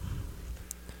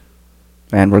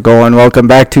And we're going. Welcome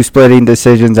back to Splitting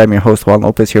Decisions. I'm your host, Juan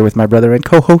Lopez, here with my brother and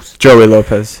co-host, Joey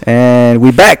Lopez. And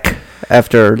we back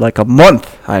after like a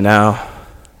month. I know.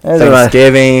 That's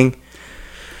Thanksgiving.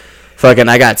 Fucking,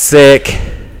 I got sick.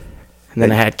 And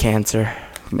then I had cancer.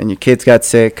 And then your kids got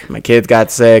sick. My kids got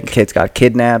sick. Kids got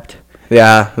kidnapped.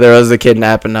 Yeah, there was a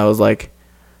kidnap, and I was like,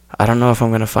 I don't know if I'm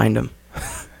going to find him.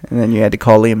 And then you had to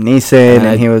call Liam Neeson,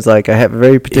 and he was like, I have a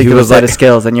very particular set of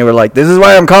skills. And you were like, this is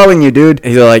why I'm calling you, dude.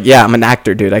 He's like, yeah, I'm an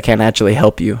actor, dude. I can't actually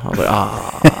help you. I was like,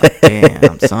 oh,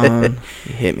 damn, son.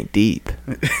 You hit me deep.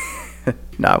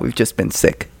 Nah, we've just been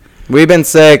sick. We've been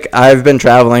sick. I've been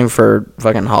traveling for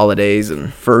fucking holidays.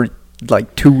 And for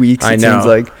like 2 weeks, I it know. seems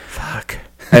like. Fuck.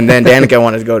 And then Danica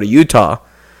wanted to go to Utah.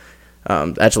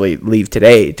 Actually leave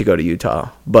today to go to Utah.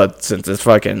 But since it's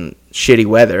fucking shitty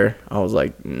weather, I was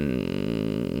like,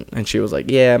 and she was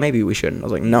like, yeah, maybe we shouldn't. I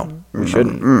was like, no, we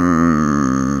shouldn't.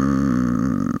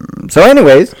 So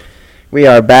anyways, we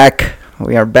are back.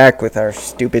 We are back with our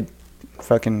stupid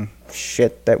fucking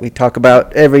shit that we talk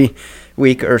about every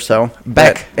week or so.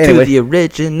 Back to the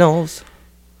originals.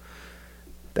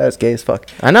 That was gay as fuck.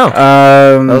 I know.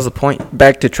 That was the point.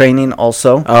 Back to training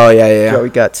also. Oh, yeah. Joey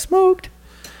got smoked.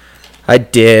 I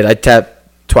did. I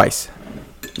tapped twice.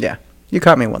 Yeah. You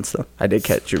caught me once, though. I did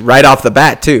catch you. Right off the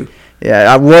bat, too.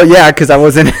 Yeah. Because I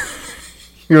wasn't...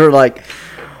 You were like,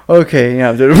 okay.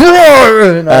 Yeah.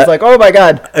 And I was like, oh, my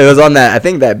God. It was on that, I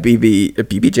think that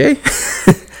BBJ?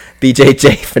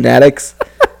 BJJ Fanatics.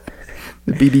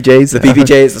 The BBJs. The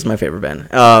BBJs is my favorite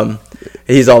band.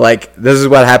 He's all like, this is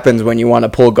what happens when you want to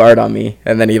pull guard on me.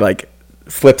 And then he, like,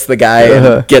 flips the guy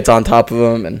and gets on top of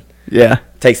him and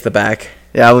takes the back.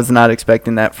 Yeah, I was not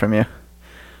expecting that from you.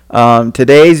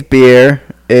 Today's beer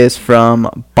is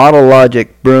from Bottle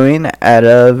Logic Brewing out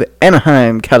of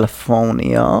Anaheim,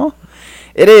 California.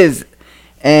 It is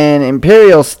an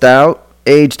imperial stout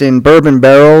aged in bourbon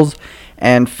barrels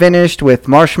and finished with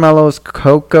marshmallows,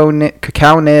 cacao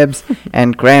nibs,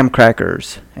 and graham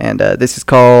crackers. And this is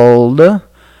called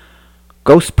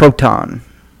Ghost Proton.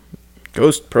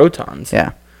 Ghost Protons?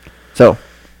 Yeah. So...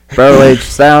 barrel-aged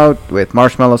stout with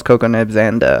marshmallows, cocoa nibs,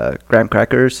 and graham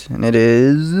crackers. And it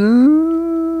is...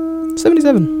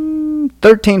 77.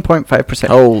 13.5%.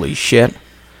 Holy shit.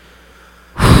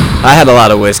 I had a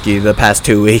lot of whiskey the past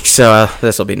 2 weeks, so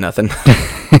this will be nothing.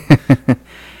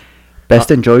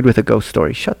 Best enjoyed with a ghost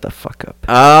story. Shut the fuck up.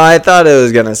 I thought it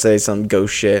was going to say some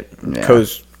ghost shit. Yeah.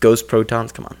 Ghost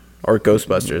Protons? Come on. Or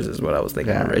Ghostbusters is what I was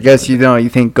thinking. Yeah, I guess you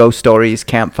think ghost stories,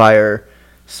 campfire,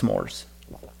 s'mores.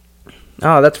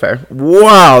 Oh, that's fair.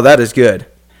 Wow, that is good.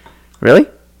 Really?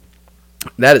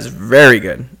 That is very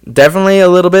good. Definitely a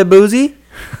little bit boozy,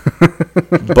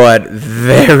 but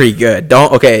very good.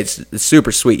 It's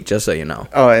super sweet, just so you know.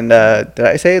 Oh, and did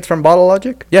I say it's from Bottle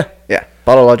Logic? Yeah. Yeah,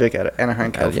 Bottle Logic out of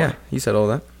Anaheim, California. Yeah, you said all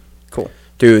that. Cool.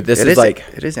 Dude, this is like...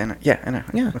 It is Anaheim. Yeah,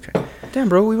 Anaheim. Yeah. Okay. Damn,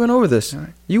 bro, we went over this. Right.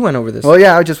 You went over this. Well,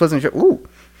 yeah, I just wasn't sure. Ooh.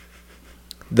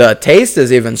 The taste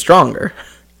is even stronger.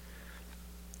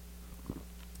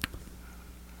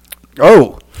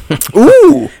 Oh.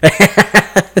 Ooh.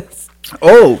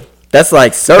 Oh. That's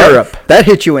like syrup. That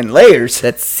hit you in layers.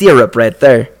 That's syrup right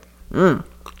there.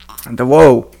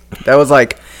 Whoa. That was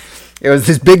like, it was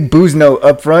this big booze note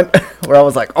up front where I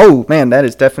was like, oh, man, that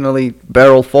is definitely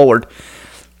barrel forward.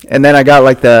 And then I got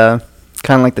like the,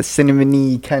 kind of like the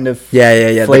cinnamony kind of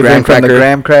flavoring from the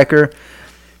graham cracker.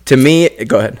 To me,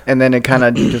 go ahead. And then it kind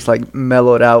of just like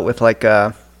mellowed out with like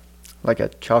a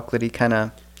chocolatey kind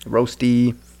of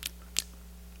roasty.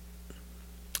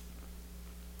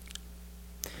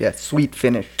 Yeah, sweet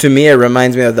finish. To me, it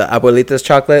reminds me of the Abuelita's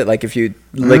chocolate. Like if you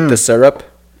lick the syrup.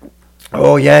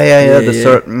 Oh, yeah. The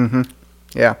syrup. Mm-hmm.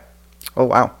 Yeah. Oh,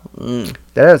 wow.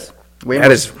 That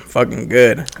is fucking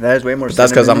good. That is way more. But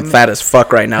that's because I'm fat as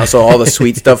fuck right now. So all the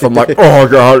sweet stuff, I'm like, oh,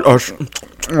 God.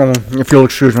 If you'll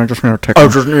excuse me, I just need to take I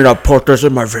just need to put this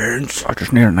in my veins. I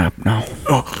just need a nap now.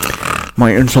 Oh,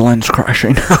 my insulin's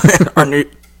crashing. I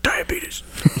need diabetes.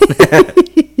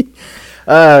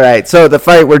 All right, so the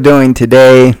fight we're doing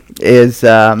today is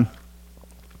Paddy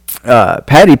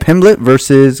Pimblett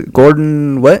versus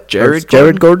Gordon. What? Jared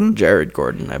Gordon,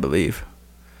 I believe.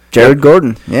 Jared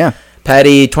Gordon. Yeah.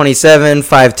 Paddy 27,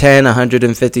 5'10",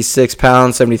 156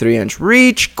 pounds, 73-inch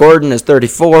reach. Gordon is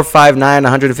 34, 5'9",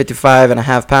 155 and a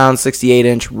half pounds,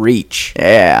 68-inch reach.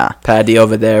 Yeah. Paddy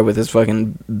over there with his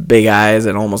fucking big eyes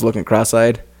and almost looking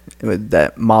cross-eyed. With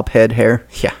that mop head hair.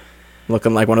 Yeah.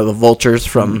 Looking like one of the vultures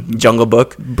from Jungle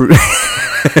Book.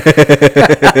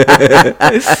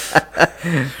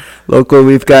 Look what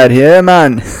we've got here,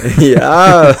 man.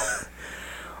 Yeah.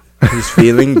 He's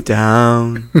feeling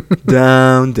down.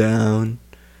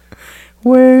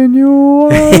 When you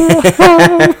are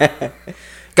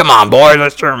Come on, boys,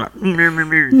 let's turn it.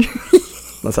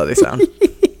 That's how they sound.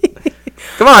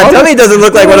 Come on, tell me it doesn't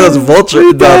look like one of those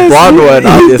vultures, the blonde one,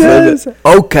 obviously.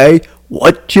 Okay,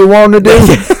 what you want to do?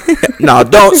 No,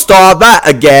 don't start that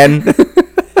again.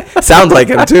 Sounds like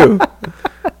him too.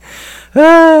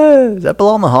 Is that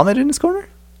Bilal Muhammad in his corner?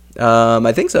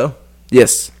 I think so.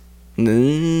 Yes.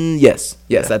 Yes,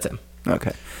 that's him.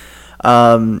 Okay.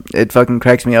 It fucking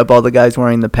cracks me up. All the guys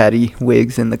wearing the patty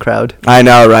wigs in the crowd. I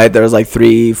know, right? There was like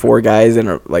 3-4 guys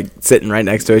and like sitting right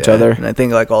next to each other. And I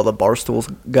think like all the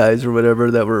Barstool guys or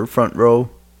whatever that were front row.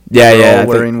 Yeah, were all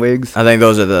wearing wigs. I think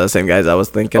those are the same guys I was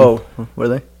thinking. Oh, were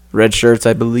they? Red shirts,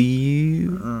 I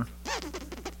believe.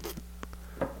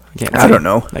 I don't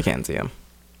know. I can't see them.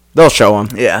 They'll show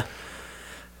them. Yeah.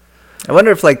 I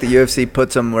wonder if like the UFC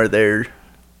puts them where they're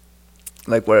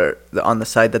like on the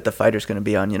side that the fighter's going to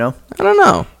be on, you know? I don't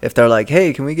know. If they're like,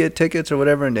 hey, can we get tickets or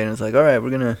whatever? And Dana's like, all right, we're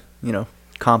going to,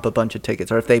 comp a bunch of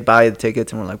tickets. Or if they buy the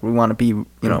tickets and we're like, we want to be,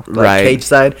 right. Cage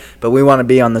side, but we want to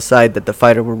be on the side that the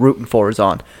fighter we're rooting for is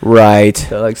on. Right.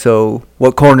 They're like, so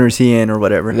what corner is he in or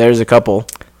whatever? There's a couple.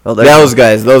 Well, those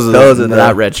guys. Those are the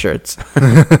not red shirts.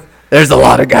 There's a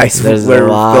lot of guys There's wear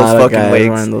a lot those of fucking guys wigs.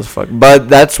 wearing those But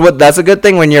that's a good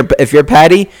thing when if you're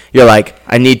Patty, you're like,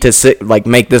 I need to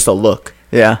make this a look.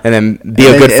 Yeah. And then be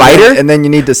a good fighter. And then you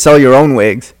need to sell your own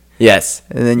wigs. Yes.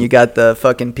 And then you got the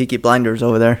fucking Peaky Blinders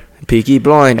over there. Peaky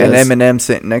Blinders. And Eminem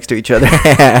sitting next to each other.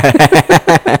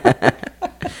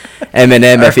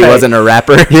 Eminem, if he wasn't a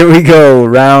rapper. Here we go.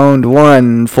 Round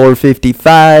 1,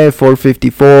 455,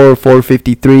 454,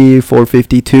 453,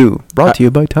 452. Brought to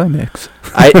you by Timex.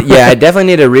 I definitely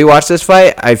need to rewatch this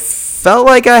fight. I felt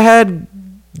like I had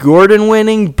Gordon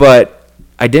winning, but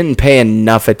I didn't pay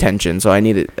enough attention, so I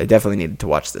definitely needed to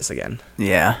watch this again.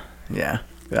 Yeah.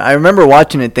 I remember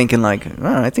watching it thinking like,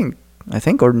 I think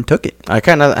Gordon took it. I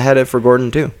kind of had it for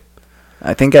Gordon too.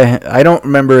 I think I don't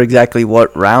remember exactly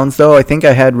what rounds though. I think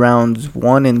I had rounds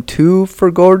 1 and 2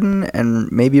 for Gordon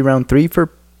and maybe round 3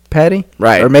 for Patty.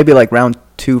 Right. Or maybe like round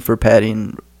 2 for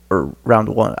Patty or round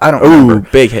 1. I don't remember.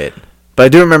 Ooh, big hit. But I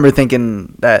do remember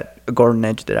thinking that Gordon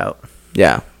edged it out.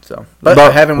 Yeah. So, but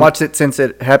I haven't watched it since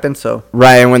it happened. So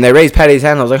right, and when they raised Patty's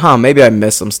hand, I was like, maybe I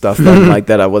missed some stuff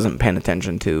that I wasn't paying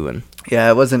attention to, and yeah,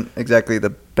 it wasn't exactly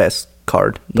the best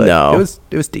card, but no,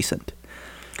 it was decent.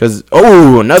 Because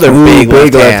another big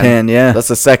left hand. Yeah, that's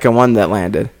the second one that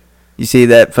landed. You see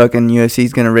that fucking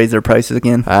UFC's gonna raise their prices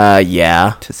again?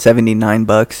 Yeah, to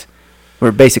 $79.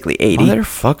 We're basically 80.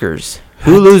 Motherfuckers.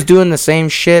 Hulu's doing the same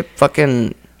shit.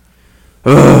 Fucking.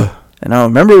 Ugh. And I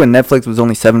remember when Netflix was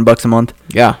only $7 a month.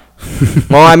 Yeah.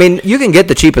 Well, I mean, you can get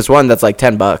the cheapest one that's like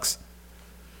 $10.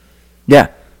 Yeah.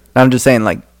 I'm just saying,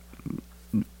 like.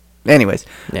 Anyways.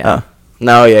 Yeah.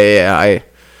 No, yeah.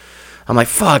 I'm like,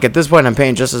 fuck. At this point, I'm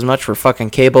paying just as much for fucking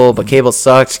cable, but cable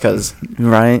sucks because.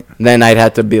 Right. Then I'd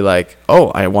have to be like,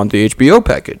 I want the HBO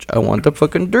package. I want the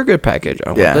fucking Durga package.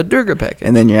 I want the Durga package.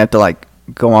 And then you have to like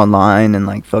go online and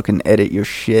like fucking edit your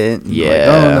shit. And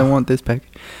yeah. I want this package.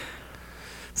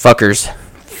 Fuckers.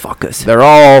 Fuckers. They're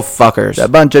all fuckers. A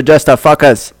bunch of just a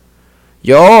fuckers.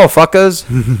 Yo, fuckers.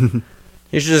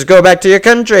 You should just go back to your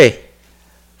country.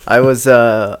 I was,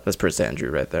 That's Prince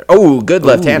Andrew right there. Oh, good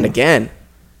left hand again.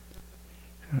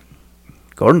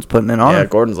 Gordon's putting it on. Yeah,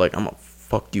 Gordon's like, I'm gonna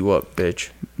fuck you up, bitch.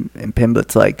 And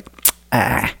Pimblett's like,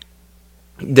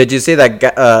 Did you see that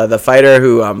the fighter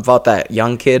who fought that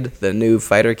young kid, the new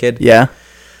fighter kid? Yeah.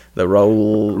 The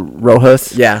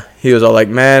Rojas? Yeah. He was all like,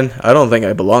 man, I don't think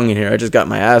I belong in here. I just got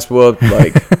my ass whooped.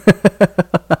 Like,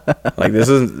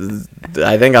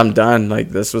 I think I'm done. Like,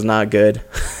 this was not good.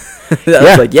 I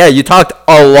was like, yeah, you talked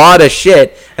a lot of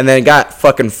shit and then got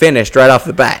fucking finished right off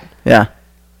the bat. Yeah.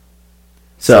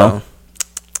 So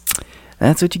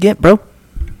that's what you get, bro.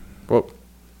 Well,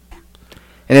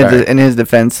 in his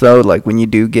defense, though, like, when you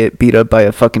do get beat up by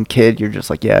a fucking kid, you're just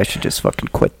like, yeah, I should just fucking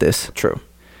quit this. True.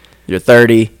 You're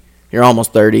 30. You're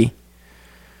almost 30.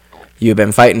 You've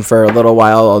been fighting for a little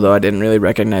while, although I didn't really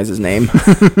recognize his name.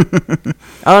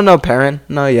 Oh, no, Perrin.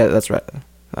 No, yeah, that's right.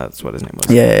 That's what his name was.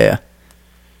 Yeah.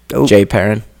 Oh. Jay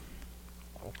Perrin.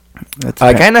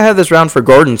 I kind of have this round for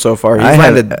Gordon so far. He's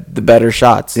landed the better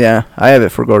shots. Yeah, I have it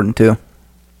for Gordon, too.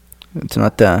 It's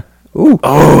not, Ooh.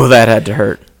 Oh, that had to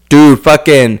hurt. Dude,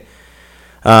 fucking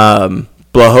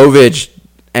Blachowicz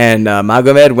and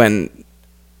Magomed, when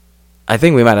I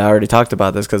think we might have already talked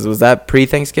about this because was that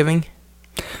pre-Thanksgiving?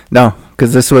 No,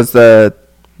 because this was the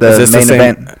main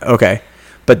event. Okay.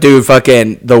 But dude,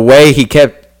 fucking the way he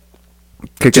kept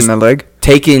kicking the leg,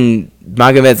 taking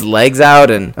Magomed's legs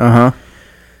out, and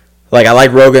like I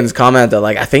like Rogan's comment that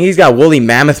like I think he's got woolly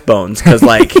mammoth bones because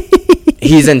like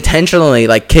he's intentionally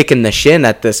like kicking the shin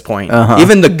at this point.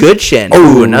 Even the good shin.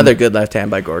 Oh. Ooh, another good left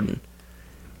hand by Gordon.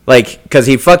 Like, because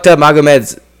he fucked up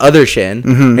Magomed's other shin.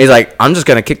 And he's like, I'm just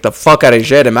going to kick the fuck out of his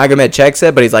shit. And Magomed checks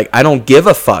it, but he's like, I don't give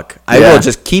a fuck. I will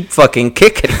just keep fucking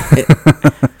kicking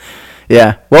it.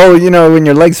 Yeah. Well, you know, when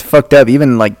your leg's fucked up,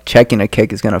 even, like, checking a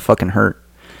kick is going to fucking hurt.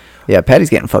 Yeah, Patty's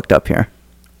getting fucked up here.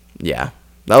 Yeah.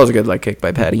 That was a good leg kick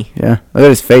by Patty. Yeah. Look at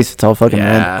his face. It's all fucking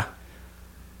red.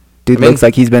 Dude looks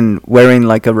like he's been wearing,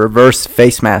 like, a reverse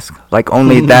face mask. Like,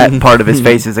 only that part of his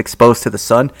face is exposed to the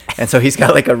sun. And so he's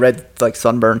got, like, a red, like,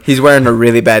 sunburn. He's wearing a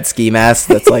really bad ski mask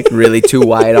that's, like, really too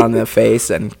wide on the face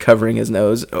and covering his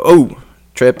nose. Oh,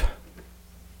 trip.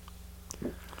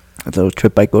 That's a little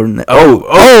trip by Gordon.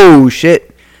 Oh,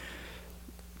 shit.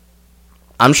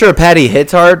 I'm sure Patty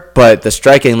hits hard, but the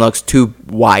striking looks too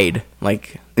wide.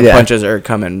 Like, the punches are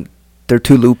coming. They're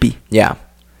too loopy. Yeah.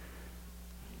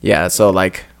 Yeah, so,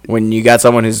 like, when you got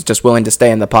someone who's just willing to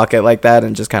stay in the pocket like that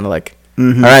and just kind of like, all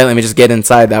right, let me just get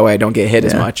inside. That way I don't get hit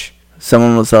as much.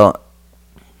 Someone was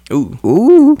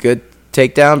Ooh. Good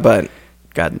takedown, but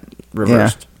got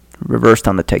reversed. Yeah, reversed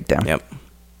on the takedown. Yep.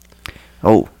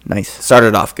 Oh, nice.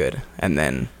 Started off good and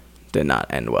then did not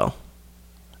end well.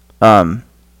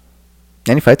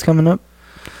 Any fights coming up?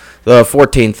 The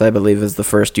 14th, I believe, is the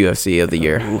first UFC of the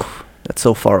year. Ooh, that's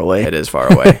so far away. It is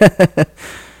far away.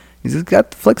 He's just got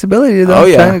the flexibility, though. Oh,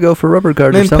 yeah. Trying to go for rubber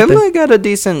guard or something. Pimblett got a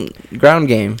decent ground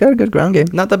game. Got a good ground game.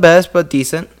 Not the best, but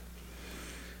decent.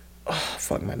 Oh,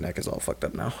 fuck, my neck is all fucked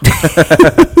up now.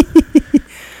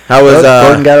 How was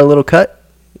Gordon got a little cut?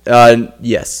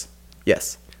 Yes.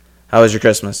 How was your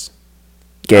Christmas?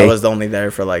 Gay. I was only there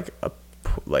for like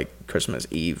Christmas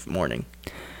Eve morning.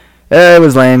 It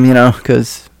was lame, you know,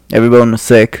 because everyone was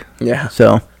sick. Yeah.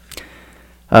 So,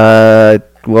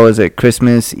 what was it?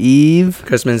 Christmas Eve?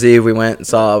 Christmas Eve, we went and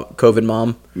saw COVID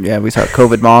Mom. Yeah, we saw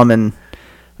COVID Mom and,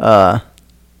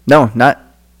 no, not.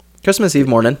 Christmas Eve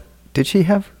morning. Did she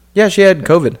have? Yeah, she had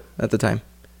COVID at the time.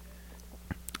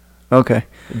 Okay.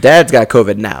 Dad's got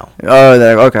COVID now. Oh,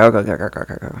 okay.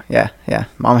 Yeah.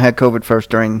 Mom had COVID first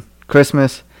during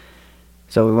Christmas.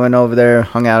 So we went over there,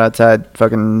 hung out outside,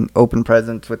 fucking open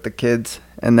presents with the kids,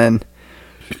 and then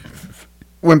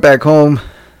went back home.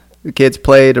 The kids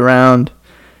played around,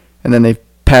 and then they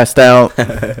passed out.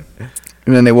 And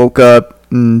then they woke up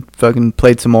and fucking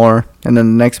played some more. And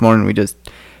then the next morning we just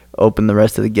opened the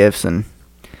rest of the gifts, and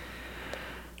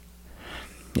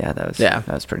yeah, that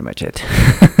was pretty much it.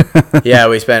 Yeah,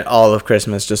 we spent all of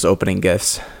Christmas just opening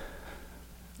gifts.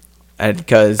 And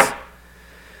because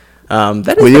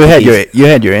you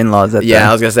had your in-laws at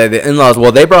I was gonna say the in-laws.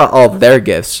 Well, they brought all of their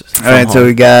gifts. All right, home. So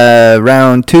we got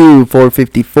round 2,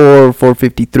 454,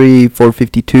 453,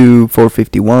 452,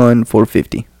 451,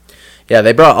 450. Yeah,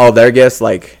 they brought all their gifts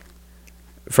like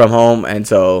from home, and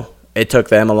so it took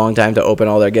them a long time to open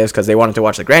all their gifts because they wanted to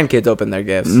watch the grandkids open their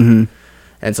gifts. Mm-hmm.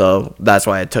 And so that's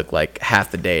why it took like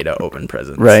half the day to open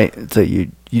presents. Right. So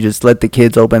you just let the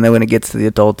kids open. Then when it gets to the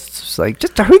adults, it's just like,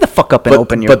 just hurry the fuck up and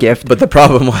open your gift. But the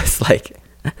problem was like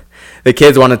the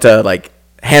kids wanted to like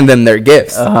hand them their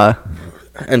gifts.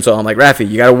 And so I'm like, Rafi,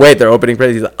 you gotta wait. They're opening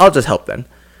presents. He's like, I'll just help them.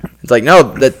 It's like, no,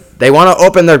 that they want to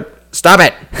open their. Stop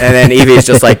it. And then Evie's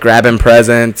just like grabbing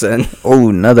presents and. Oh,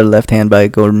 another left hand by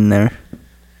Gordon there.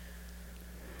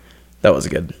 That was a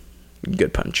good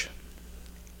punch.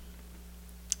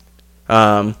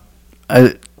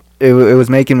 It was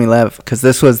making me laugh because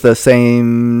this was the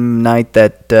same night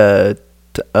that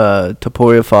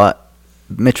Topuria fought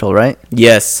Mitchell, right?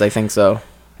 Yes, I think so.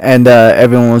 And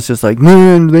everyone was just like,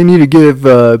 man, they need to give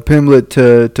Pimblett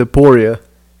to Topuria.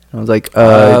 I was like,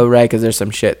 right, because there's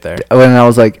some shit there. And I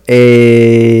was like,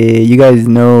 hey, you guys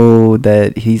know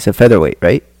that he's a featherweight,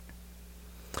 right?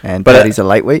 And but he's a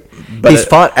lightweight. But he's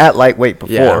fought at lightweight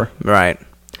before. Yeah, right.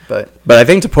 But I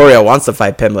think Topuria wants to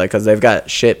fight Pimblett because they've got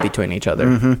shit between each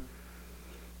other.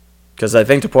 Because I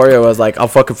think Topuria was like, I'll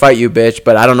fucking fight you, bitch.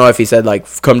 But I don't know if he said, like,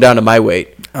 come down to my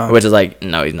weight. Oh. Which is like,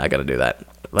 no, he's not going to do that.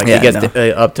 Like, he gets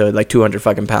up to, like, 200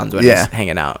 fucking pounds when he's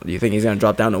hanging out. Do you think he's going to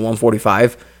drop down to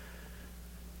 145?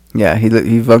 Yeah,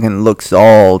 he fucking looks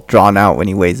all drawn out when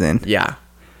he weighs in. Yeah.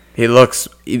 He looks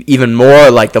even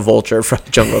more like the vulture from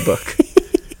Jungle Book.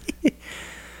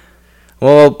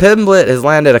 Well, Pimblett has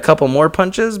landed a couple more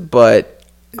punches, but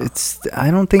I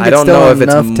don't know if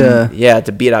it's enough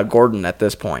to beat out Gordon at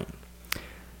this point.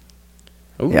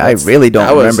 Ooh, I really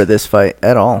don't remember this fight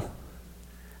at all.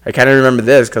 I kind of remember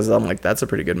this because I'm like, that's a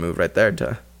pretty good move right there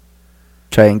to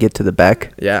try and get to the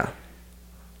back. Yeah.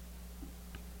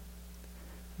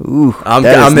 Ooh, I'm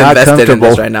invested in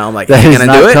this right now. I'm like, that is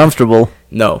not do it? Comfortable.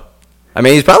 No, I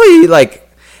mean he's probably like,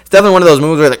 it's definitely one of those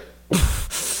moves where like.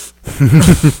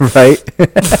 Right?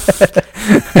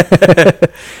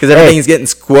 Because everything's getting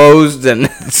squozed and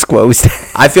Squozed.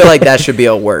 I feel like that should be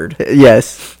a word.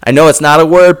 Yes. I know it's not a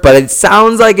word, but it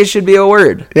sounds like it should be a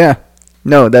word. Yeah.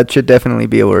 No, that should definitely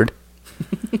be a word.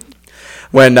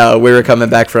 When we were coming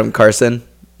back from Carson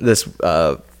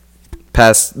earlier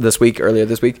this week,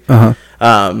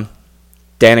 Uh-huh.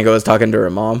 Danica was talking to her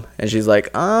mom, and she's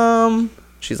like,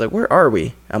 where are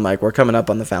we? I'm like, we're coming up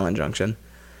on the Fallon Junction.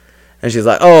 And she's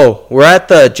like, oh, we're at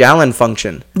the Jalen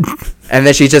function. And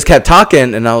then she just kept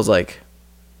talking, and I was like,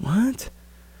 what?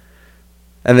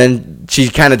 And then she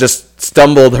kind of just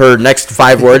stumbled her next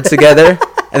 5 words together,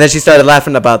 and then she started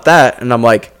laughing about that, and I'm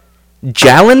like,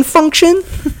 Jalen function?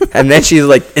 And then she's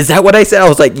like, is that what I said? I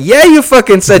was like, yeah, you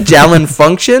fucking said Jalen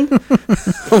function. I'm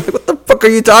like, what the fuck are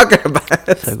you talking about?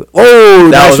 Oh,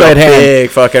 That nice was right a hand. big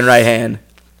fucking right hand.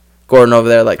 Gordon over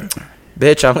there like,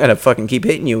 bitch, I'm going to fucking keep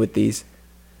hitting you with these.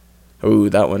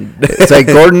 Ooh, that one. It's like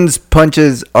Gordon's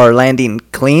punches are landing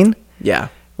clean, Yeah.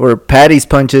 where Patty's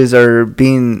punches are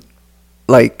being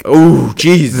like, Ooh,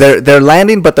 jeez. they're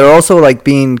landing, but they're also like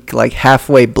being like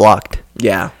halfway blocked.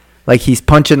 Yeah. Like he's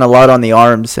punching a lot on the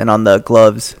arms and on the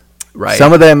gloves. Right.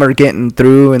 Some of them are getting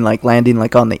through and like landing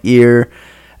like on the ear.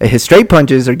 His straight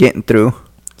punches are getting through.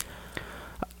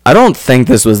 I don't think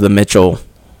this was the Mitchell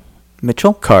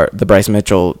Mitchell? card, the Bryce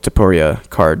Mitchell Taporia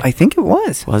card. I think it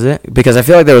was. Was it? Because I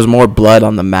feel like there was more blood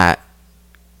on the mat.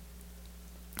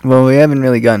 Well, we haven't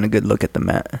really gotten a good look at the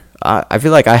mat. I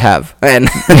feel like I have. And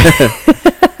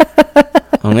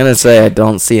I'm going to say I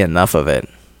don't see enough of it.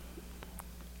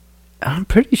 I'm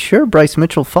pretty sure Bryce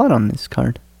Mitchell fought on this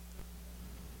card.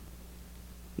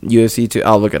 UFC 2.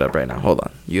 I'll look it up right now. Hold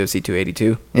on. UFC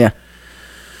 282. Yeah.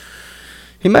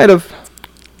 He might have.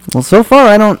 Well, so far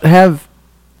I don't have.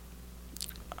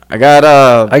 I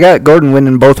got Gordon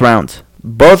winning both rounds.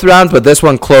 both rounds, but this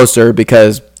one closer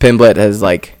because Pimblett has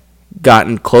like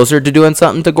gotten closer to doing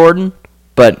something to Gordon,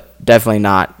 but definitely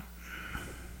not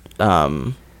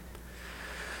enough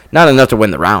to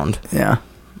win the round. Yeah.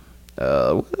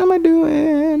 What am I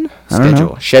doing? I don't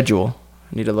know. Schedule.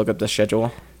 I need to look up the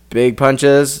schedule. Big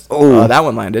punches. Ooh. Oh, that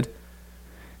one landed.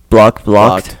 Blocked.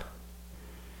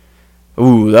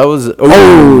 Ooh, that was.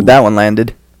 Oh, that one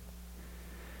landed.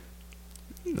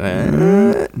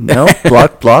 No,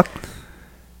 blocked.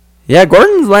 Yeah,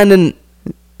 Gordon's landing.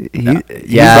 He's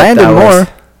Yeah, landing that was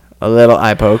more. A little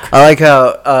eye poke. I like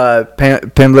how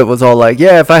Pimblett was all like,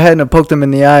 yeah, if I hadn't have poked him in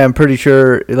the eye, I'm pretty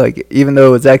sure, like, even though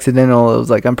it was accidental, it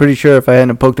was like, I'm pretty sure if I hadn't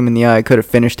have poked him in the eye, I could have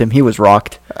finished him. He was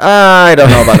rocked. I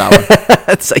don't know about that one.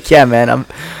 It's like, yeah, man,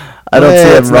 I don't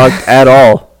see him rocked at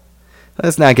all.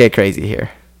 Let's not get crazy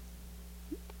here.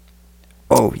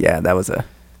 Oh, yeah, that was a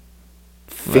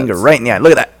finger Let's- right in the eye.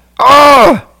 Look at that.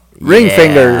 Oh! Ring Yeah.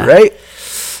 finger, right?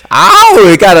 Ow!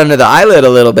 It got under the eyelid a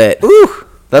little bit. Ooh.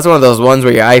 That's one of those ones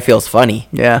where your eye feels funny.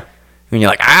 Yeah. When you're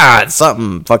like, it's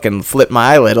something fucking flipped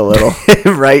my eyelid a little.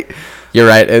 Right? You're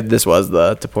right. This was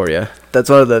the Taporia. That's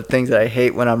one of the things that I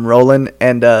hate when I'm rolling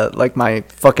and, like, my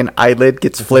fucking eyelid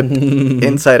gets flipped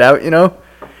inside out, you know?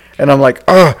 And I'm like,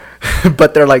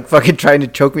 but they're, like, fucking trying to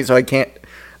choke me so I can't.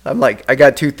 I'm like, I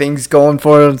got two things going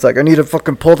for it. It's like, I need to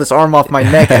fucking pull this arm off my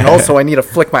neck, and also I need to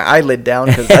flick my eyelid down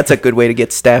because that's a good way to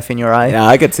get staph in your eye. Yeah,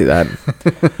 I could see that.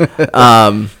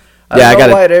 I don't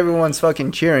know why everyone's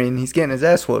fucking cheering. He's getting his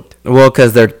ass whooped. Well,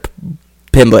 because they're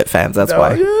Pimblett fans. That's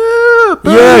why.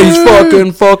 Yeah, He's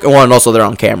fucking. Well, and also they're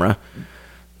on camera.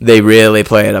 They really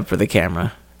play it up for the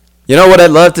camera. You know what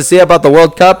I'd love to see about the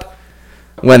World Cup?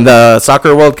 When the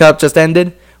Soccer World Cup just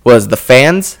ended, was the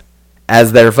fans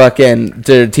as their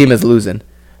team is losing.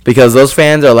 Because those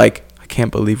fans are like, I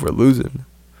can't believe we're losing.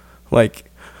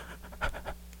 Like,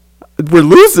 we're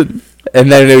losing.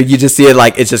 And then you just see it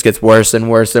like, it just gets worse and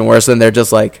worse and worse. And they're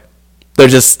just like, they're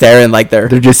just staring like They're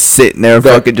just sitting there,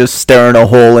 fucking just staring a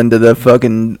hole into the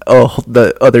fucking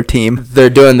the other team. they're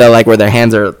doing the like where their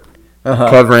hands are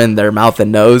covering their mouth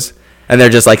and nose. And they're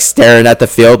just like staring at the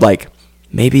field like,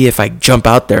 maybe if I jump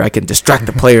out there, I can distract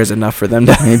the players enough for them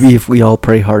to. Maybe if we all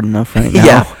pray hard enough right now.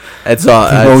 Yeah. It's all.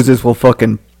 Moses will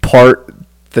fucking part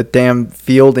the damn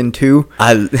field in two,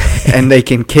 and they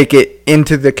can kick it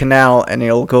into the canal, and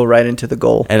it'll go right into the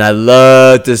goal. And I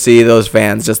love to see those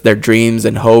fans, just their dreams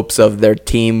and hopes of their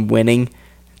team winning,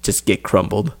 just get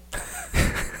crumbled.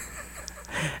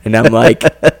 And I'm like,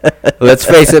 let's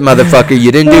face it, motherfucker,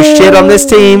 you didn't do shit on this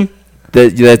team.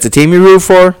 That's a team you root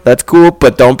for. That's cool,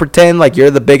 but don't pretend like you're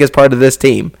the biggest part of this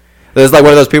team. There's like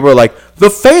one of those people who are like, the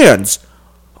fans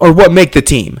are what make the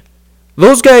team.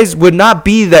 Those guys would not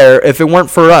be there if it weren't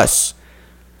for us.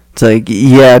 It's like,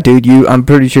 yeah, dude, I'm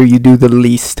pretty sure you do the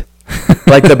least.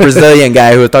 Like the Brazilian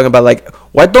guy who was talking about like,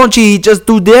 why don't you just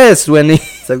do this when he?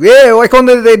 It's like, yeah, why can't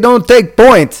they don't take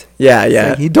points? Yeah, It's yeah,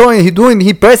 like,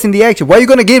 he pressing the action. Why are you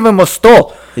gonna give him a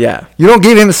stall? yeah. You don't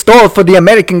give him a stall for the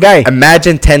American guy.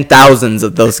 Imagine 10,000s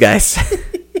of those guys.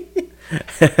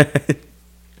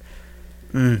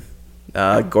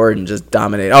 Gordon just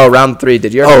dominated. Oh, round 3.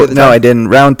 Did you ever Oh, do the no, time? I didn't.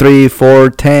 Round 3,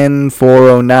 410,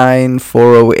 409,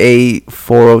 408,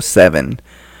 407.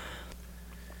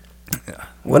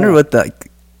 Wonder what the...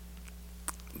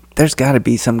 There's got to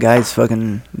be some guys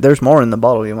fucking... There's more in the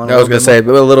bottle. You want? I was going to say a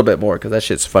little bit more because that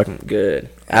shit's fucking good.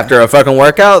 After a fucking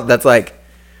workout, that's like...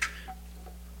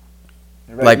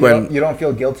 Like when... You don't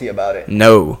feel guilty about it.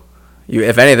 No.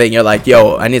 If anything, you're like,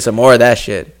 yo, I need some more of that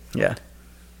shit. Yeah.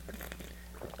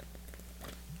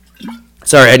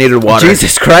 Sorry, I needed water.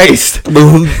 Jesus Christ.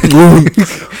 Oh,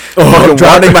 I'm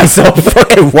drowning myself.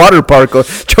 Fucking water park.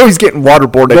 Joey's getting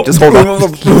waterboarded. Just hold on.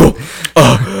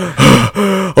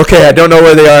 Okay, I don't know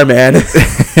where they are, man.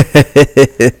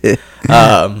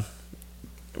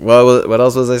 What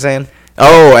else was I saying?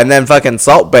 Oh, and then fucking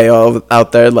Salt Bay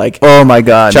out there, like, Oh, my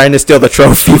God. trying to steal the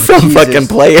trophy from Jesus. fucking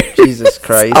players. Jesus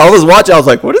Christ. I was watching. I was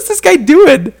like, what is this guy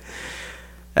doing?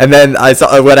 And then I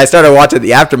saw when I started watching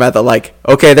the aftermath, I'm like,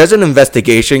 okay, there's an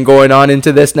investigation going on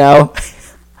into this now.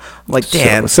 I'm like,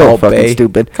 damn, so Salt fucking Bay.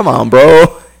 stupid. Come on,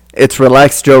 bro. It's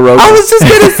relaxed Joe Rogan. I was just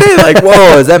gonna say, like,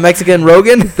 whoa, is that Mexican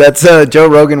Rogan? That's Joe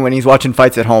Rogan when he's watching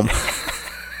fights at home.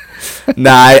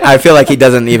 Nah, I feel like he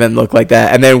doesn't even look like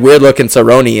that. And then weird looking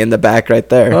Cerrone in the back right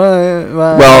there.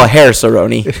 Well, hair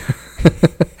Cerrone.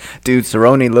 Dude,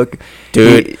 Cerrone look...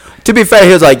 Dude, to be fair,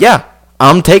 he was like, yeah,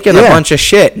 I'm taking a Yeah. bunch of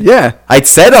shit. Yeah. I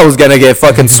said I was gonna get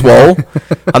fucking swole.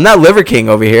 I'm not Liver King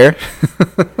over here.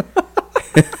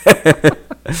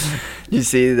 You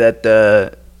see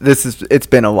that... It's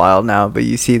been a while now, but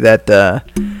you see that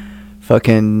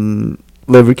fucking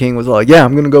Liver King was like, yeah,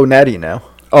 I'm going to go natty now.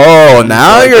 Oh,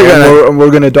 now Like, you're and gonna... we're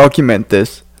going to document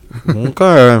this.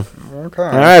 Okay. All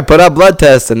right, put out blood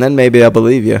tests, and then maybe I'll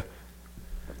believe you.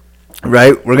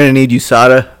 Right? We're going to need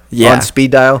USADA Yeah. on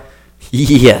speed dial.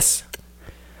 Yes.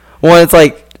 Well, it's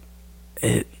like...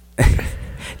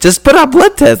 just put out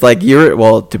blood tests. Like,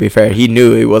 well, to be fair, he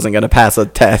knew he wasn't going to pass a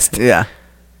test. Yeah.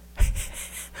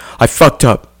 I fucked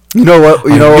up. You know what?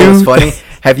 You know what was knew- funny?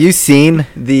 Have you seen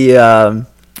the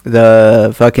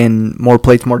fucking More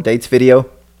Plates, More Dates video?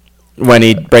 When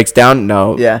he breaks down?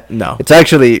 No. Yeah. No. It's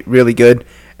actually really good.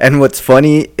 And what's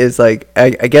funny is, like, I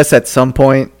guess at some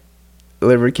point,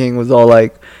 Liver King was all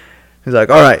like, he's like,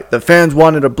 all right, the fans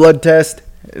wanted a blood test.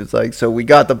 It's like, so we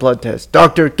got the blood test.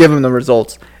 Doctor, give him the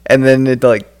results. And then it,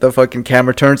 like, the fucking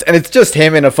camera turns, and it's just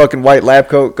him in a fucking white lab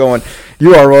coat going,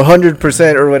 you are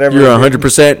 100% or whatever. You're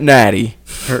 100% natty.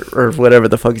 Or whatever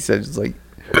the fuck he said. It's like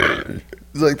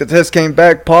the test came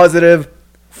back positive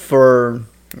for...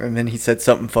 And then he said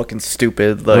something fucking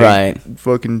stupid. Like, Right.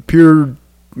 fucking pure...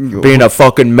 Being a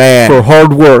fucking man. for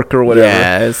hard work or whatever.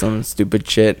 Yeah, some stupid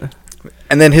shit.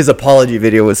 And then his apology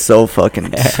video was so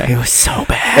fucking... It was so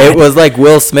bad. It was like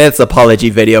Will Smith's apology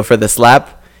video for the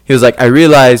slap. He was like, I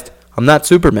realized I'm not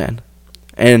Superman.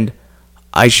 And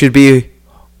I should be...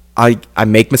 I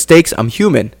make mistakes. I'm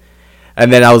human.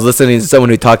 And then I was listening to someone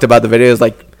who talked about the video. It was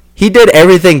like, he did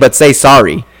everything but say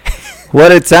sorry.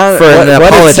 What it sounded For an what it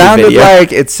apology sounded video.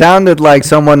 like, it sounded like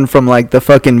someone from like the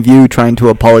fucking View trying to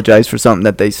apologize for something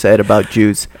that they said about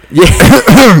Jews Yeah.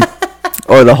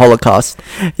 or the Holocaust.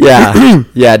 Yeah.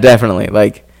 Yeah, definitely.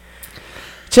 Like,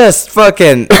 just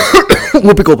fucking...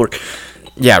 Whoopi Goldberg.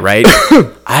 Yeah, right?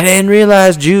 I didn't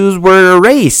realize Jews were a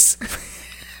race.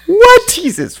 What?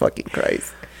 Jesus fucking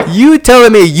Christ. You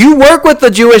telling me you work with the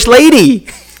Jewish lady?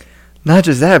 Not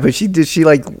just that, but she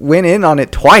like went in on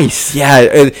it twice.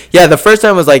 Yeah, yeah. The first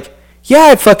time was like, yeah,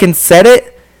 I fucking said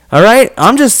it. All right,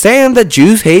 I'm just saying that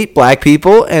Jews hate black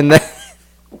people, and then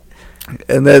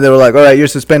And then they were like, all right, you're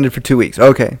suspended for 2 weeks.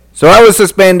 Okay. So I was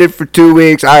suspended for 2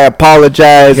 weeks. I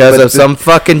apologize. because but of some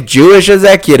fucking Jewish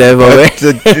executive over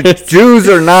the Jews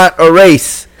are not a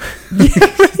race.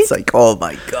 It's like, oh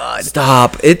my God.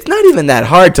 Stop! It's not even that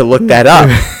hard to look that up.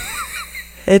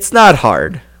 It's not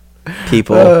hard,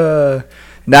 people.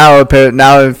 Now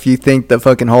if you think the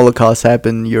fucking Holocaust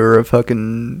happened, you're a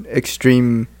fucking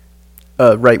extreme,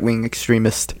 right-wing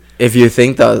extremist. If you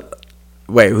think the...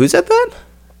 Wait, who said that?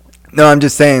 No, I'm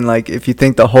just saying, like, if you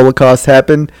think the Holocaust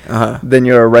happened, Uh-huh. then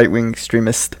you're a right-wing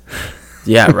extremist.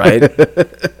 Yeah, right?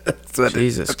 That's what,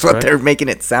 Jesus that's what Christ. they're making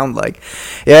it sound like.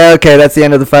 Yeah, okay, that's the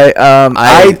end of the fight.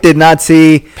 I did not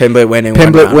see Pimblett winning one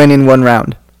Pimblett round. win in one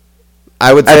round.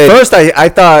 I would say... At first, I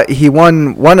thought he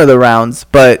won one of the rounds,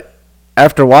 but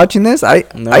after watching this, I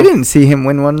didn't see him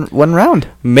win one round.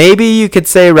 Maybe you could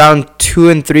say round 2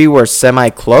 and 3 were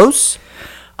semi-close.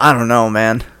 I don't know,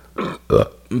 man.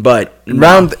 But In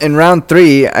round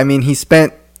 3, I mean, he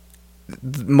spent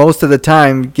most of the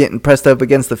time getting pressed up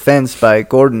against the fence by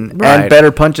Gordon, Right. and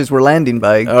better punches were landing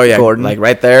by Oh yeah, Gordon. like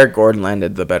right there, Gordon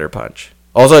landed the better punch.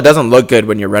 Also, it doesn't look good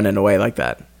when you're running away like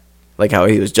that, like how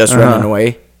he was just running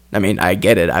away. I mean, I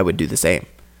get it. I would do the same.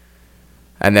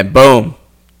 And then boom,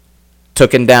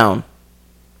 took him down.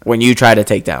 When you try to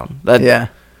take down, that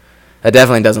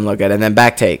definitely doesn't look good. And then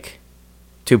back take,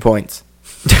 2 points.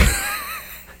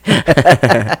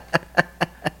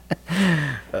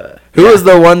 Who was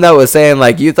the one that was saying,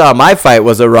 like, you thought my fight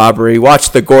was a robbery?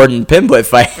 Watch the Gordon Pimblett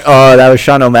fight. Oh, that was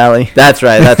Sean O'Malley. That's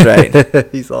right. That's right.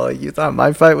 He's all, you thought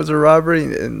my fight was a robbery,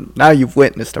 and now you've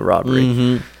witnessed a robbery.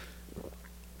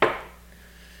 Mm-hmm.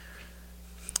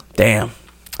 Damn,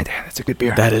 that's a good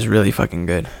beer. that is really fucking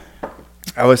good.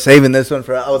 I was saving this one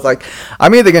for. I was like,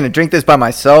 I'm either gonna drink this by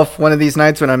myself one of these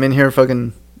nights when I'm in here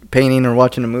fucking painting or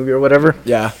watching a movie or whatever.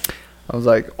 Yeah. I was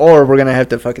like, or we're gonna have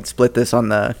to fucking split this on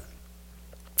the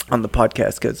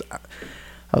podcast, because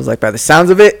I was like, by the sounds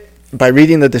of it, by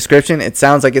reading the description, it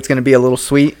sounds like it's gonna be a little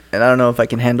sweet, and I don't know if I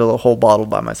can handle a whole bottle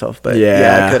by myself. But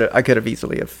Yeah. I could have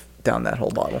easily have down that whole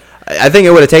bottle. I think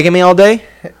it would have taken me all day.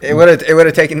 It would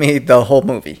have taken me the whole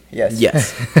movie. Yes.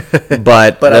 Yes.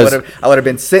 But I would have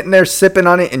been sitting there sipping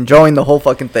on it, enjoying the whole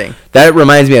fucking thing. that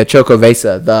reminds me of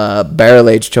Chocovesa, the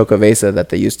barrel-aged Chocovesa that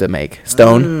they used to make.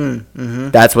 Stone.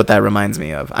 That's what that reminds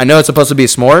me of. I know it's supposed to be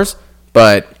s'mores,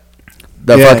 but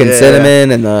the fucking cinnamon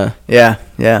and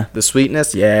the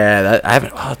sweetness. Yeah, that I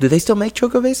haven't. Oh, do they still make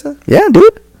Chocovesa? Yeah,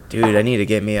 dude. Dude, I need to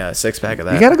get me a 6-pack of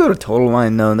that. You gotta go to Total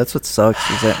Wine, though. That's what sucks.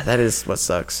 Is That is what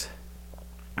sucks.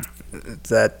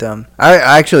 that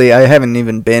I haven't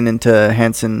even been into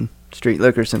Hanson Street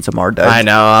Liquor since Amar died. I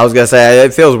know. I was gonna say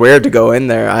it feels weird to go in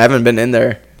there. I haven't been in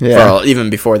there for even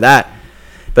before that.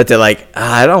 But they're like,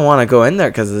 I don't want to go in there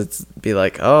because it's be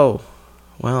like, oh,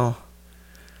 well.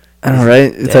 I know, right?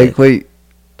 It's dead. like, wait,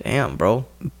 Damn, bro.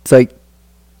 it's like,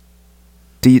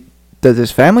 does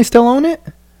his family still own it?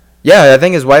 Yeah, I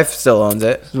think his wife still owns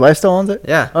it. His wife still owns it?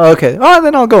 Yeah. Oh, okay. Oh,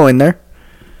 then I'll go in there.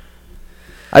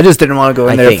 I just didn't want to go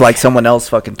in I there think- if like someone else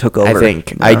fucking took over. I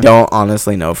think. you know? I don't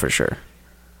honestly know for sure.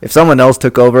 If someone else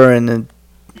took over, and then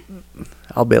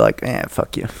I'll be like,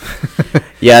 fuck you.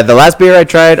 Yeah, the last beer I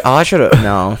tried. Oh, I should have.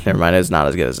 No, never mind. It's not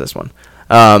as good as this one.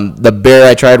 The beer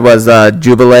I tried was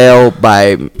Jubilale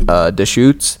by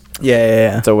Deschutes.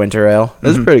 Yeah. It's a winter ale.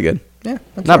 This is pretty good. Yeah.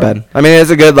 that's Not all right. bad. I mean,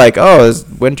 it's a good, like, it's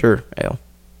winter ale.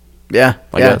 Yeah.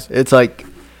 I yeah. guess. It's like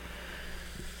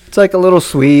a little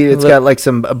sweet. It's got like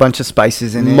a bunch of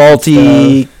spices in it.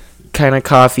 Malty, kind of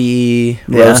coffee,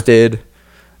 Yeah. roasted.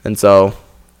 And so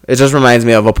it just reminds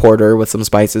me of a porter with some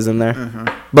spices in there. Mm-hmm.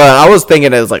 But I was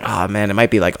thinking it was like, oh, man, it might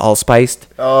be like all spiced.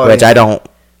 Oh, which yeah. I don't.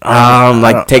 I'm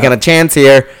like taking a chance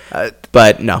here. Uh,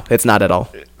 But no, it's not at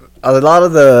all. a lot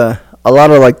of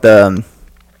like the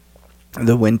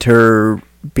winter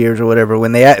beers or whatever,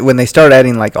 when they start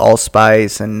adding like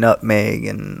allspice and nutmeg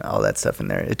and all that stuff in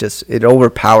there, it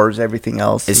overpowers everything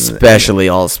else. Especially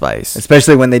allspice.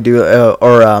 Especially when they do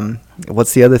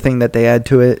what's the other thing that they add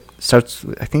to it? I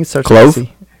think it starts Clove? with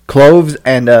C. Cloves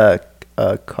and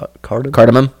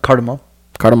Cardamom. Cardamom,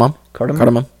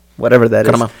 whatever that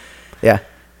is. Cardamom. Yeah,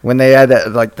 when they add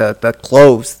that, like the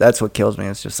cloves, that's what kills me.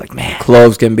 It's just like, man,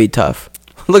 Cloves can be tough.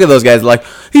 Look at those guys like,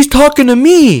 he's talking to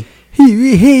me.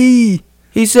 He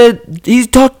said, he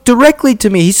talked directly to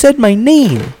me. He said my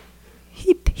name.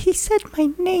 he said my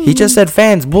name. He just said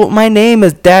fans. Well, my name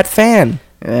is Dat Fan.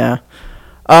 Yeah.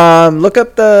 Look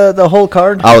up the whole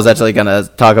card. I was actually going to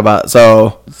talk about,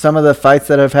 Some of the fights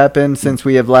that have happened since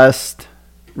we have last.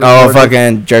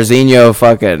 fucking Jarzinho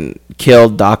fucking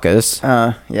killed Dacus.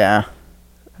 Yeah.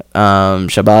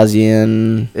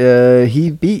 Shabazian.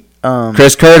 He beat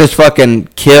Chris Curtis fucking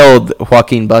killed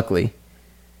Joaquin Buckley.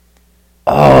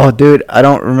 Oh, dude, I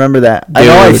don't remember that. Dude. I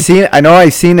know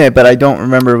I've seen it, but I don't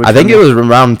remember. Which I think one. it was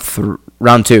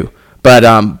round 2.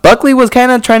 But Buckley was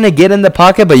kind of trying to get in the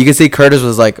pocket, but you can see Curtis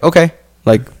was like, okay,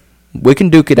 like, we can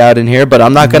duke it out in here, but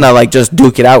I'm not going to, like, just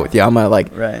duke it out with you. I'm going to,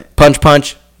 like,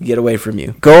 punch, get away from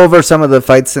you. Go over some of the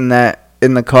fights in the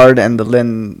card and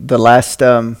the last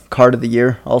card of the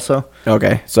year also.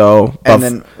 Okay, so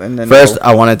And then first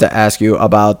I wanted to ask you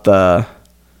about the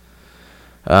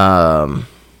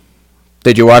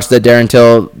did you watch the Darren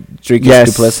Till Dricus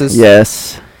Duplessis?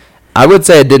 Yes. I would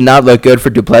say it did not look good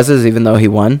for Duplessis even though he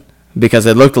won because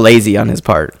it looked lazy on his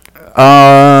part.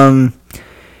 Well,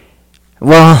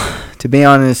 to be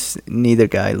honest, neither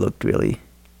guy looked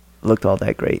all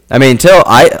that great. I mean, Till,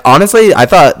 I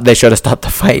thought they should have stopped the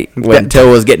fight when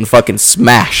Till was getting fucking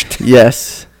smashed.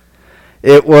 Yes.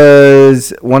 It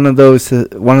was one of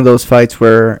those fights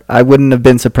where I wouldn't have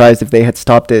been surprised if they had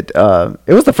stopped it.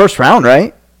 It was the first round,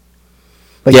 right?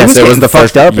 Like, Yes, it was the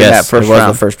first. up in that Yes, first it was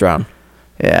round. the first round.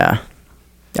 Yeah,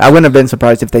 I wouldn't have been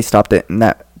surprised if they stopped it in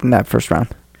that first round.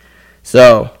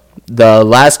 So the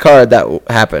last card that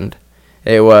happened,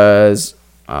 it was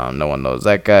no one knows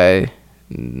that guy.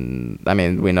 I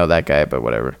mean, we know that guy, but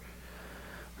whatever.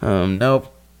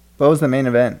 Nope. What was the main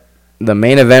event? The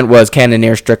main event was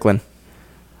Cannonier Strickland.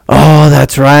 Oh,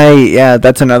 that's right. Yeah,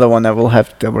 that's another one that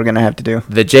we're gonna have to do.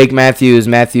 The Jake Matthews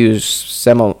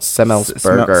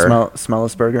Semmelsberger. Smellsburger.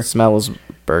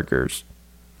 Smellsburgers.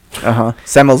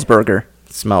 Semmelsburger.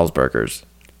 Smellsburgers.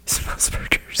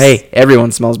 Smellsburgers. Hey,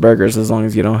 everyone smells burgers as long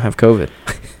as you don't have COVID.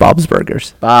 Bob's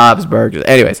Burgers. Bob's Burgers.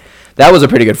 Anyways, that was a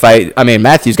pretty good fight. I mean,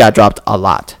 Matthews got dropped a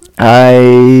lot.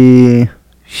 I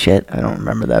don't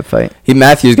remember that fight.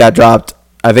 Matthews got dropped,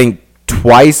 I think,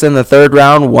 twice in the third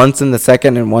round, once in the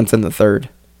second, and once in the third.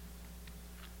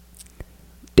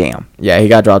 Damn. Yeah, he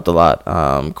got dropped a lot.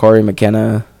 Corey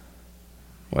McKenna,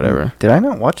 whatever. Did I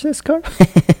not watch this card?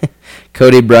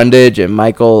 Cody Brundage and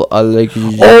Michael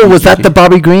Alexander. Oh, was that the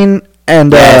Bobby Green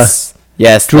and yes,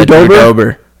 Drew the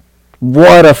Dober?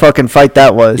 What a fucking fight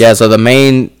that was. Yeah, so the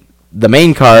main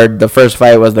card, the first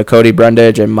fight was the Cody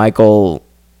Brundage and Mikel.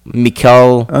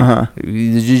 Yeah,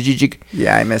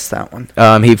 I missed that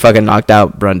one. He fucking knocked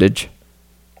out Brundage.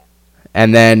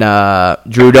 And then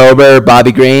Drew Dober,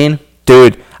 Bobby Green.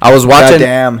 Dude, I was watching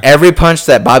every punch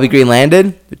that Bobby Green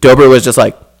landed. Dober was just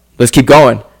like, let's keep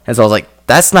going. And so I was like,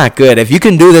 that's not good. If you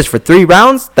can do this for 3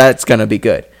 rounds, that's going to be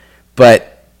good.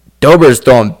 But Dober's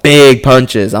throwing big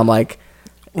punches. I'm like,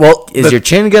 well, is your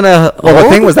chin going to hold? Well, the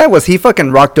thing was he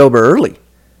fucking rocked Dober early.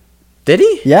 Did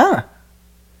he? Yeah.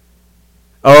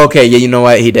 Oh, okay. Yeah, you know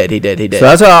what? He did. So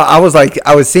that's why I was like,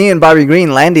 I was seeing Bobby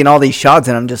Green landing all these shots,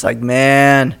 and I'm just like,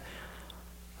 man.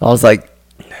 I was like,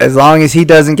 as long as he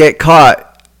doesn't get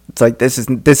caught, it's like this is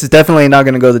definitely not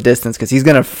going to go the distance because he's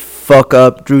going to fuck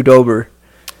up Drew Dober.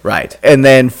 Right. And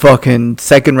then fucking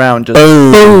second round, just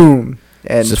boom.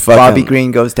 And just Bobby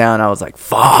Green goes down. I was like,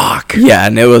 fuck. Yeah,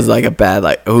 and it was like a bad,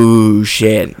 like, oh,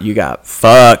 shit. You got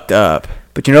fucked up.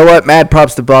 But you know what? Mad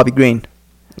props to Bobby Green.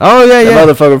 Oh, yeah, That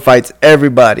motherfucker fights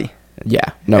everybody.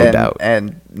 Yeah, no doubt.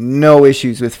 And no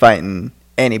issues with fighting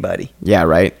anybody. Yeah,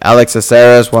 right. Alex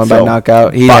Caceres won by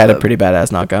knockout. He had a pretty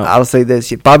badass knockout. I'll say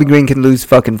this. Bobby Green can lose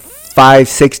fucking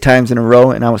 5-6 times in a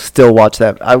row, and I will still watch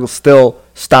that. I will still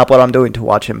stop what I'm doing to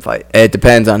watch him fight. It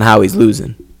depends on how he's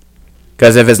losing.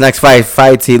 Because if his next 5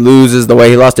 fights he loses the way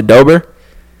he lost to Dober,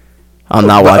 I'm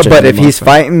not watching. But if he's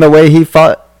fighting the way he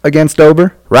fought against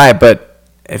Dober, right? But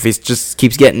if he just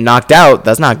keeps getting knocked out,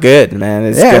 that's not good, man.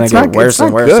 It's gonna get worse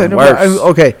and worse and worse.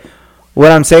 Okay,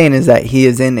 what I'm saying is that he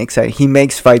is exciting. He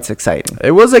makes fights exciting.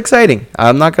 It was exciting.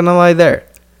 I'm not gonna lie there.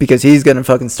 Because he's gonna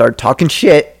fucking start talking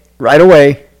shit right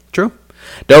away. True.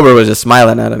 Dober was just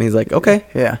smiling at him. He's like, okay,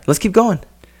 yeah, let's keep going.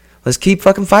 Let's keep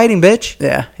fucking fighting, bitch.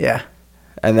 Yeah.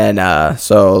 And then,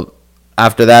 so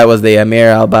after that was the Amir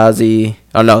Albazi.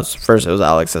 Oh, no, first it was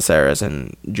Alex Caceres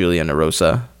and Julian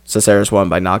Erosa. Caceres won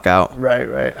by knockout.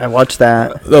 Right. I watched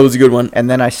that. That was a good one. And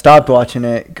then I stopped watching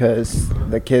it because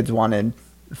the kids wanted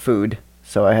food.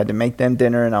 So I had to make them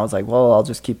dinner, and I was like, well, I'll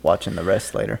just keep watching the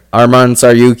rest later. Arman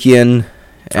Saryukian.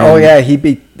 Oh, yeah, he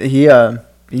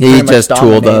just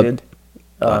tooled up. It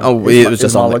was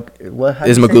just on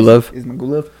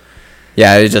Ismagulov.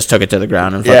 Yeah, he just took it to the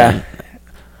ground and fucking. Yeah.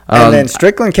 And then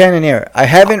Strickland Cannonier. I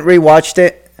haven't rewatched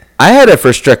it. I had it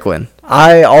for Strickland.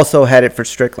 I also had it for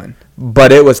Strickland.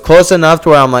 But it was close enough to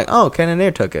where I'm like, oh,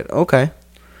 Cannonier took it. Okay.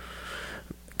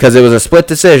 Because it was a split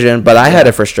decision, but I had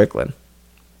it for Strickland.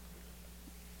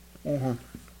 Mm-hmm.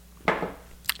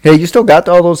 Hey, you still got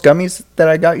all those gummies that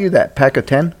I got you? That pack of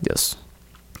 10? Yes.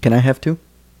 Can I have 2?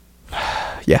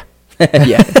 Yeah.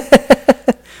 Yeah.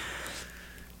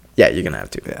 Yeah, you're going to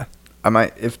have to. Yeah. I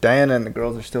might, if Diana and the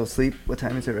girls are still asleep. What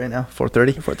time is it right now?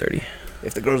 4:30? 4:30.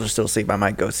 If the girls are still asleep, I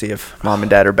might go see if Mom and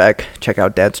Dad are back. Check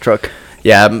out Dad's truck.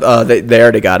 Yeah, they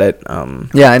already got it.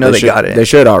 Yeah, I know they got it. They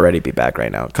should already be back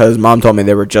right now because Mom told me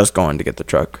they were just going to get the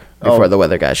truck before the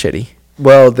weather got shitty.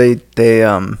 Well, they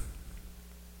were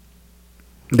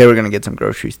gonna get some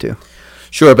groceries too.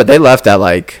 Sure, but they left at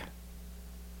it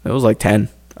was like 10.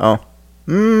 Oh,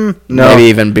 no, maybe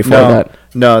even before that.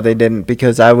 No, they didn't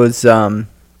because I was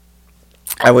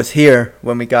here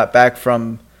when we got back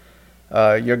from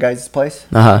your guys' place.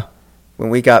 When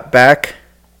we got back,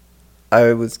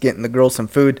 I was getting the girls some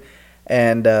food,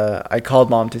 and I called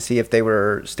Mom to see if they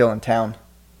were still in town.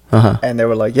 And they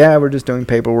were like, yeah, we're just doing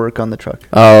paperwork on the truck.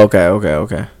 Oh,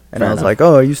 okay. And I was like,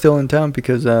 oh, are you still in town?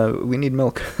 Because we need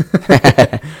milk.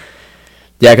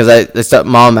 Yeah, because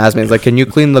mom asked me, it's like, can you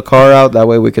clean the car out? That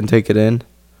way we can take it in.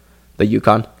 The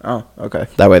Yukon. Oh, okay.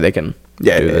 That way they can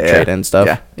Yeah, do the yeah, trade-in stuff.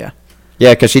 Yeah, yeah.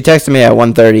 Yeah, because she texted me at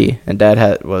 1:30, and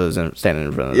Dad was standing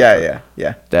in front of the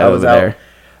Yeah. Dad I was out. there.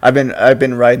 I've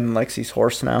been riding Lexi's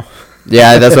horse now.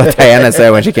 Yeah, that's what Diana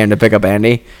said when she came to pick up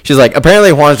Andy. She's like,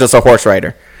 apparently Juan's just a horse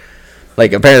rider.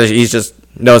 Like, apparently he's just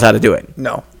knows how to do it.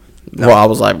 No. Well, I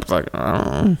was like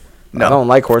I don't know. I don't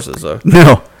like horses, though.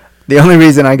 No. The only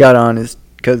reason I got on is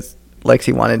because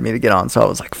Lexi wanted me to get on, so I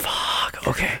was like, fuck,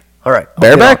 okay. All right. I'll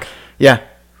Bareback? get on. Yeah.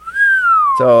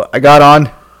 So I got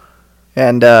on,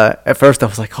 and at first I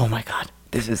was like, oh my God,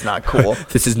 this is not cool.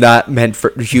 This is not meant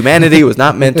for humanity. Was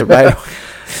not meant to ride.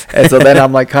 And so then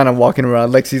I'm like kind of walking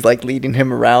around. Lexi's like leading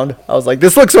him around. I was like,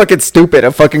 this looks fucking stupid.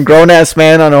 A fucking grown ass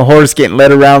man on a horse getting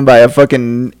led around by a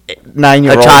fucking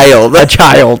 9-year-old. A child. A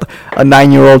child. A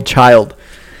 9-year-old child.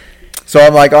 So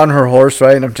I'm like on her horse,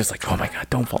 right? And I'm just like, oh my God,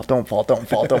 don't fall, don't fall, don't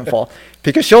fall, don't fall.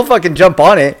 Because she'll fucking jump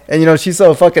on it. And, you know, she's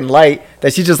so fucking light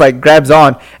that she just like grabs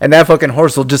on. And that fucking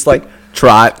horse will just like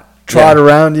Trot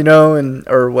around, you know, and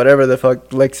or whatever the fuck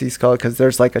Lexi's called. Because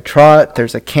there's like a trot,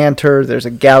 there's a canter, there's a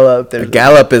gallop. There's A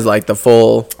gallop is like the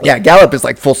full. Yeah, gallop is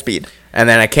like full speed. And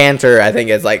then a canter, I think,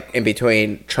 is like in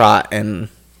between trot and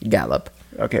gallop.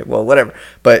 Okay, well, whatever.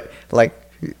 But like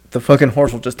the fucking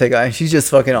horse will just take out, and she's just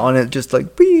fucking on it, just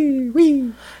like wee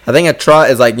wee. I think a trot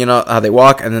is like, you know how they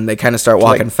walk and then they kind of start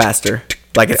walking Like, faster.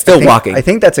 Like it's still walking. I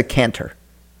think that's a canter.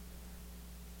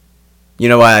 You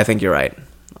know what? I think you're right.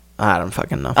 I don't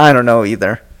fucking know. I don't know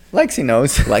either. Lexi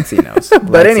knows. Lexi knows. But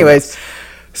Lexi anyways,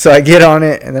 so I get on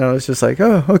it, and then I was just like,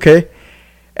 oh, okay.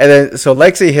 And then so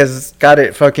Lexi has got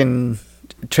it fucking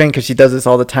trained because she does this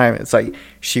all the time. It's like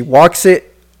she walks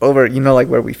it over, you know, like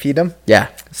where we feed them. Yeah.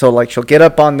 So like she'll get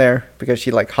up on there because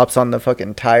she like hops on the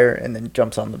fucking tire and then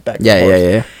jumps on the back. of the horse.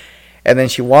 Yeah. And then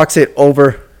she walks it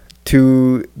over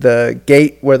to the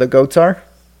gate where the goats are,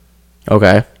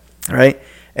 Okay. right?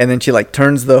 And then she like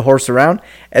turns the horse around,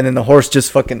 and then the horse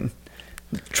just fucking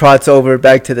trots over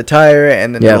back to the tire,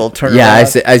 and then it'll turn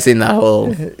around. I seen that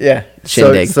whole. Yeah.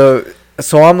 Shindig. So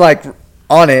I'm like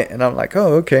on it, and I'm like,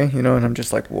 oh, okay, you know, and I'm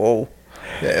just like, whoa.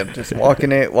 Yeah, I'm just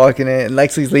walking it, and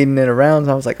Lexi's leading it around.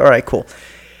 So I was like, all right, cool.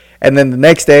 And then the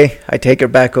next day, I take her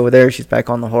back over there. She's back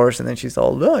on the horse, and then she's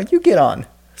all, oh, you get on.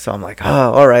 So I'm like,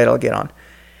 oh, all right, I'll get on.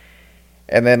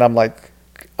 And then I'm like,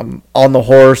 I'm on the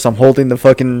horse. I'm holding the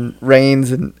fucking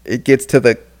reins, and it gets to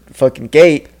the fucking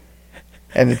gate,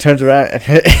 and it turns around, and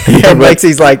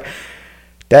Lexi's like,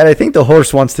 Dad, I think the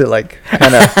horse wants to like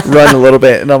kind of run a little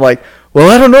bit, and I'm like, well,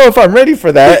 I don't know if I'm ready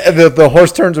for that. And the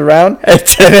horse turns around, and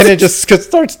then it just starts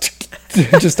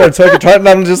fucking trotting. And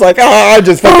I'm just like,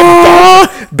 just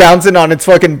fucking bouncing on its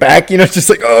fucking back, you know, just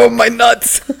like, oh, my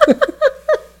nuts.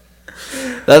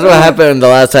 That's what happened the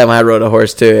last time I rode a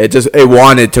horse too. It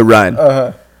wanted to run.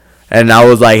 And I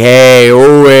was like, hey,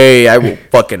 I will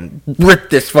fucking rip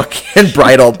this fucking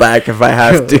bridle back if I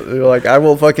have to. Like, I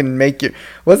will fucking make you.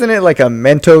 Wasn't it like a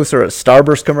Mentos or a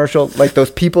Starburst commercial? Like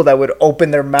those people that would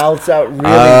open their mouths out really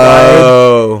wide.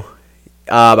 Oh.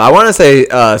 I want to say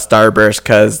Starburst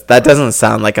because that doesn't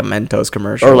sound like a Mentos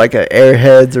commercial. Or like a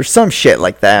Airheads or some shit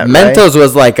like that. Mentos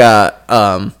was like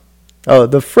a... Oh,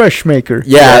 the Fresh Maker.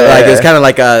 Yeah, it's kind of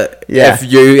like a... Yeah.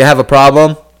 If you have a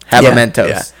problem, have a Mentos.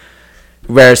 Yeah.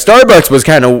 Where Starbucks was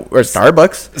kind of... Or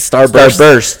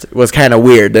Starburst was kind of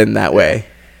weird in that way.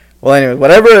 Well, anyway,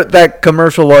 whatever that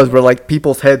commercial was, where like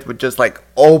people's heads would just like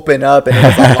open up, and it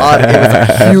was a lot. It was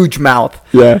a huge mouth.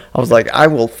 Yeah. I was like, I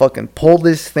will fucking pull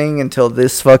this thing until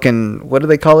this fucking, what do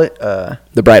they call it? The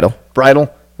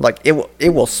bridle. Like it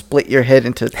will split your head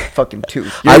into fucking two.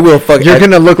 You're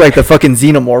gonna look like the fucking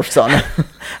xenomorphs on it.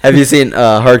 Have you seen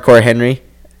Hardcore Henry?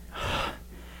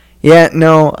 Yeah,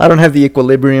 no, I don't have the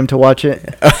equilibrium to watch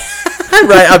it.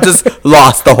 Right, I'm just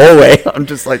lost the whole way. I'm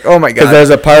just like, oh my god. Because there's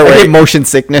a part where I get motion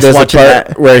sickness watching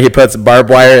that. Where he puts barbed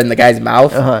wire in the guy's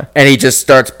mouth, and he just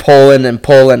starts pulling, and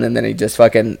then he just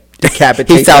fucking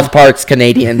decapitates. He South Park's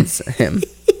Canadians him.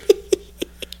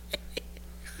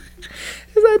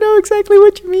 I know exactly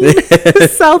what you mean.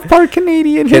 South Park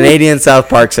Canadian. Canadian South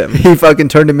Park's him. He fucking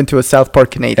turned him into a South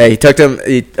Park Canadian. Yeah, he took him.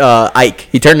 Ike.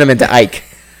 He turned him into Ike.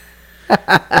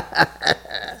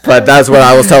 But that's what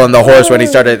I was telling the horse when he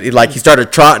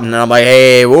started trotting, and I'm like,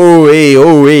 hey,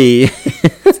 ooh-wee.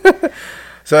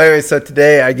 So anyway,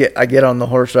 today I get on the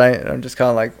horse, right, and I'm just kind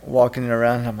of like walking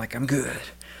around, and I'm like, I'm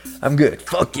good.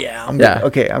 Fuck yeah, I'm good.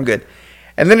 Okay, I'm good.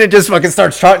 And then it just fucking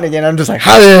starts trotting again. I'm just like,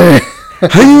 and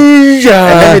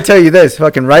let me tell you this,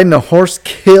 fucking riding a horse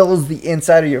kills the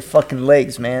inside of your fucking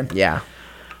legs, man. Yeah.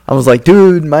 I was like,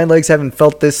 dude, my legs haven't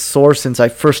felt this sore since I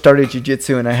first started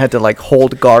jiu-jitsu, and I had to like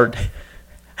hold guard.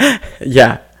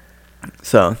 Yeah.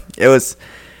 So it was,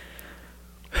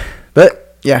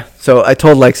 but yeah. So I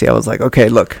told Lexi, I was like, okay,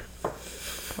 look,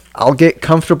 I'll get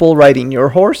comfortable riding your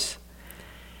horse,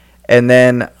 and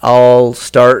then I'll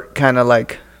start kind of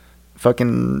like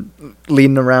fucking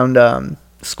leading around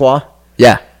Squaw.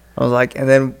 Yeah. I was like, and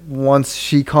then once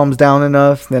she calms down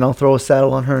enough, then I'll throw a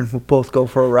saddle on her and we'll both go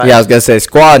for a ride. Yeah, I was gonna say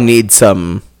Squaw needs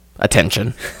some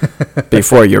attention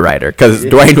before you ride her, because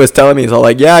Dwayne was telling me, he's all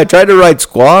like, yeah, I tried to ride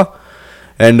Squaw,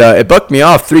 and it bucked me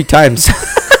off 3 times.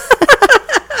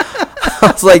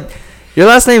 I was like, your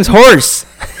last name's Horse.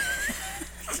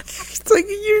 It's like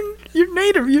you're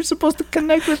native. You're supposed to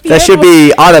connect with the That should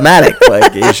be automatic.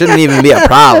 Like, it shouldn't even be a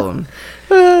problem.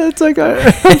 It's like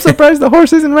I'm surprised the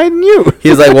horse isn't riding you. He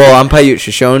was like, well, I'm Paiute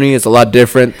Shoshone. It's a lot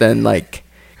different than like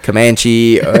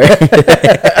Comanche. Or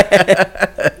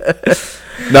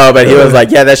no, but he was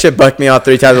like, yeah, that shit bucked me off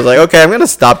 3 times. I was like, okay, I'm gonna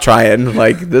stop trying.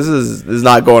 Like, this is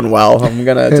not going well. I'm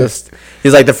gonna just.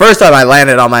 He's like, the first time I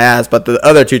landed on my ass, but the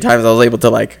other 2 times I was able to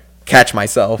like catch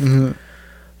myself. Mm-hmm.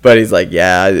 But he's like,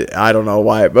 yeah, I don't know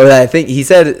why, but I think he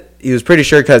said he was pretty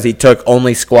sure because he took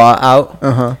only Squaw out,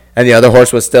 and the other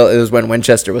horse was still. It was when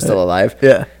Winchester was still alive.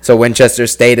 Yeah. So Winchester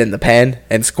stayed in the pen,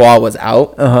 and Squaw was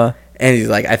out. And he's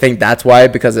like, I think that's why,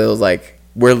 because it was like,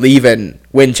 we're leaving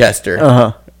Winchester.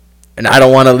 And I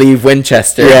don't want to leave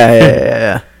Winchester.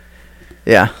 Yeah.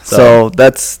 So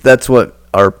that's what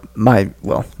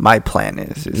my plan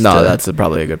is. No, that's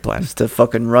probably a good plan. Just to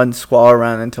fucking run Squaw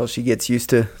around until she gets used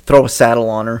to, throw a saddle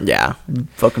on her. Yeah.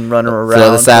 Fucking run her around.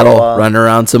 Throw the saddle, run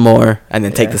around some more, and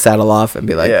then take the saddle off and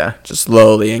be like, just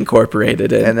slowly incorporate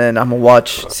it in. And then I'm going to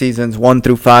watch seasons 1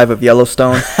 through 5 of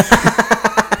Yellowstone.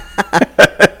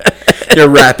 You're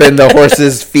wrapping the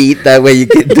horse's feet. That way you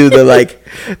can do the like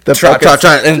the trot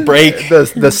and break.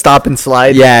 The stop and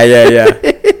slide. Yeah.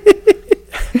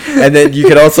 And then you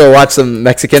can also watch some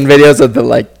Mexican videos of the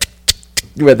like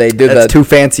where they do That's too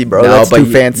fancy, bro. No, that's but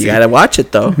too fancy. You gotta watch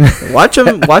it though. Watch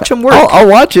them work. I'll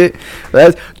watch it.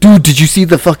 Dude, did you see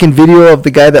the fucking video of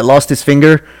the guy that lost his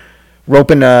finger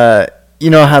roping you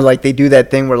know how like they do that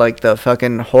thing where like the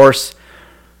fucking horse,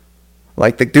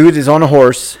 like the dude is on a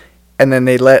horse and then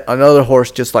they let another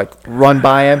horse just like run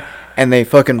by him and they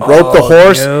fucking rope the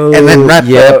horse and then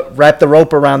wrap the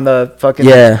rope around the fucking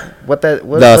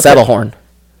the saddle horn.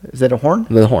 Is it a horn?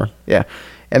 The horn. Yeah.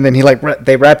 And then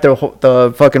they wrap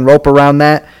the fucking rope around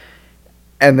that,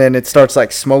 and then it starts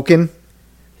like smoking.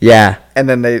 Yeah. And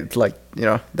then they like, you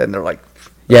know, then they're like,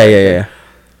 yeah.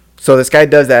 So this guy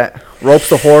does that, ropes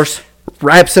the horse,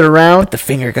 wraps it around. But the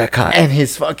finger got caught. And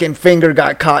his fucking finger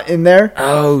got caught in there.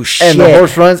 Oh shit. And the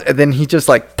horse runs, and then he just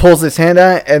like pulls his hand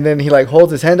out, and then he like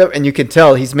holds his hand up, and you can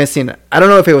tell he's missing. I don't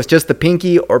know if it was just the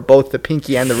pinky or both the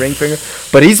pinky and the ring finger,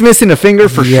 but he's missing a finger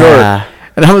for sure.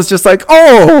 And I was just like,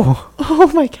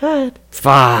 oh my God.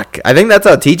 Fuck. I think that's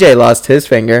how TJ lost his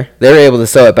finger. They were able to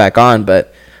sew it back on,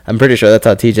 but I'm pretty sure that's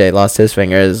how TJ lost his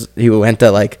finger. Is he went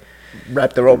to like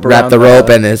wrap the rope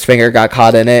and his finger got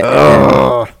caught in it.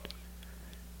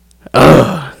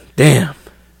 Damn.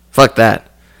 Fuck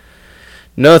that.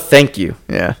 No, thank you.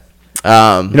 Yeah.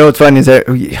 You know what's funny is that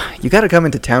you got to come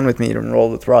into town with me to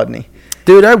roll with Rodney.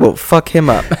 Dude, I will fuck him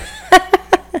up.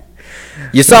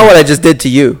 You saw what I just did to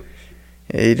you.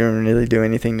 Yeah, you didn't really do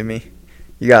anything to me.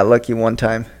 You got lucky one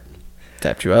time.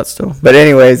 Tapped you out still. But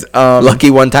anyways, lucky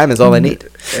one time is all I need.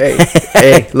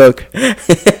 Hey, look.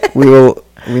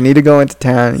 We need to go into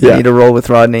town. You need to roll with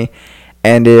Rodney.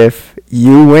 And if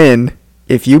you win,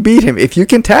 if you beat him, if you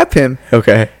can tap him,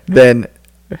 okay, then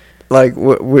like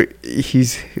we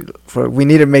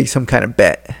need to make some kind of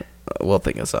bet. We'll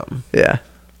think of something. Yeah.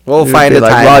 We'll find a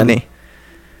time. Rodney,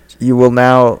 you will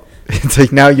now. It's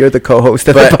like now you're the co-host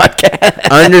of the podcast.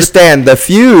 Understand, the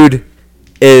feud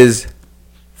is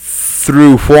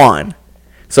through Juan.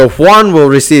 So Juan will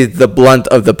receive the blunt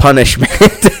of the punishment.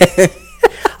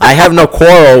 I have no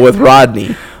quarrel with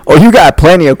Rodney. Oh, you got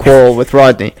plenty of quarrel with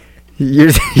Rodney.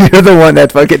 You're the one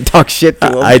that fucking talks shit to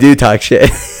him. I do talk shit.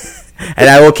 And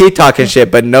I will keep talking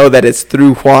shit, but know that it's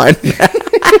through Juan.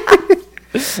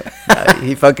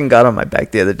 He fucking got on my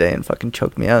back the other day and fucking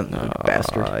choked me out,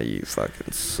 bastard. You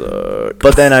fucking suck.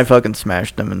 But then I fucking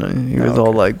smashed him, and he was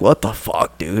all like, "What the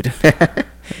fuck, dude?"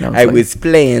 I was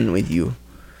playing with you.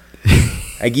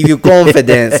 I give you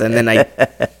confidence, and then I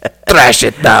trash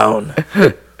it down.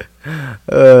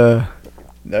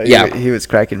 He was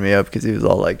cracking me up because he was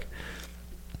all like,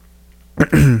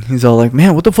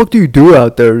 "Man, what the fuck do you do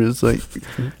out there? It's like,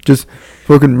 just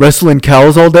fucking wrestling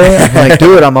cows all day." I'm like,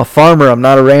 "Dude, I'm a farmer. I'm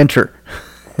not a rancher."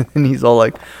 And he's all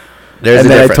like, There's and a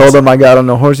then difference. I told him I got on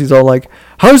a horse. He's all like,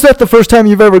 how's that the first time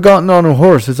you've ever gotten on a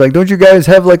horse? It's like, don't you guys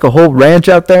have like a whole ranch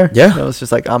out there? Yeah. And I was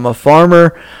just like, I'm a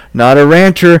farmer, not a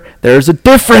rancher. There's a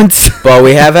difference. Well,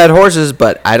 we have had horses,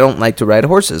 but I don't like to ride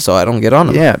horses, so I don't get on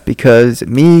them. Yeah, because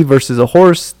me versus a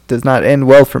horse does not end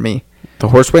well for me. The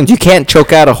horse wins. You can't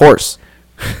choke out a horse.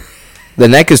 The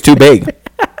neck is too big.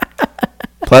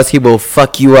 Plus, he will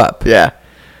fuck you up. Yeah.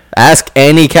 Ask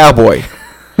any cowboy.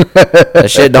 That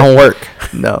shit don't work.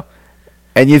 No.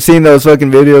 And you've seen those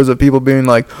fucking videos of people being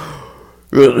like,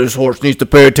 "Oh, this horse needs to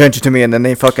pay attention to me," and then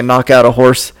they fucking knock out a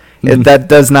horse. That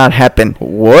does not happen.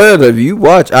 What have you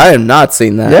watched? I have not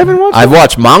seen that. You haven't watched I've that?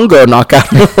 watched Mongo knock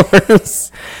out a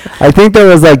horse. I think there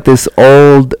was like this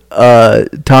old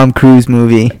Tom Cruise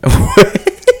movie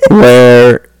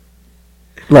where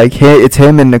like it's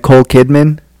him and Nicole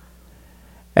Kidman,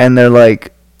 and they're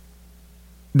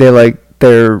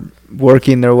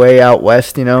working their way out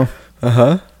west, you know,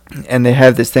 Uh-huh. and they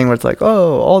have this thing where it's like,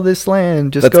 oh, all this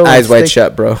land, just That's go. Eyes and Wide stick-"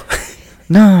 Shut, bro.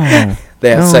 No. They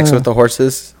have sex No. with the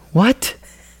horses. What?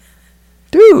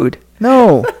 Dude,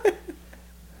 no.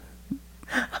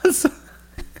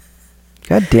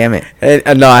 God damn it.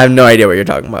 No, I have no idea what you're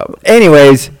talking about.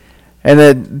 Anyways, and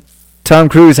then Tom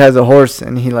Cruise has a horse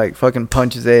and he like fucking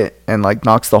punches it and like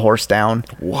knocks the horse down.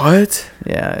 What?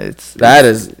 Yeah, it's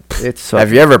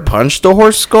Have you ever punched a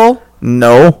horse skull?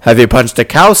 No. Have you punched a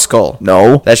cow skull?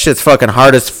 No. That shit's fucking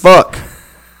hard as fuck.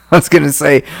 I was going to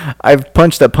say I've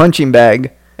punched a punching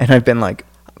bag and I've been like,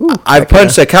 ooh, I've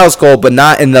punched a cow skull, but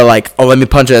not in the like, oh, let me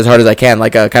punch it as hard as I can,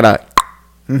 like a kind of.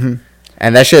 Mm-hmm.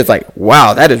 And that shit's like,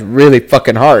 wow, that is really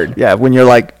fucking hard. Yeah, when you're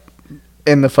like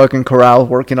in the fucking corral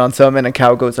working on something and a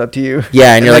cow goes up to you.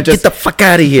 Yeah, and you're like, just, get the fuck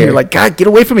out of here. You're like, God, get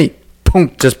away from me.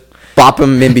 Boom. just bop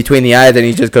him in between the eyes, and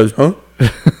he just goes, huh?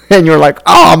 And you're like,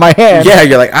 oh, my hand. Yeah,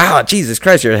 you're like, ah, Jesus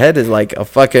Christ, your head is like a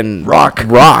fucking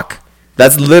Rock.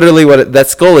 That's literally what that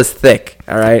skull is thick.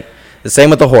 All right, the same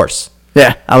with the horse.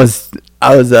 Yeah, I was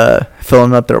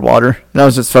filling up their water, and I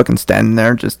was just fucking standing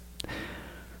there, just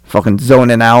fucking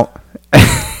zoning out.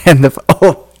 And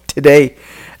today,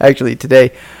 I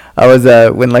was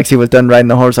when Lexi was done riding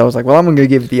the horse, I was like, well, I'm gonna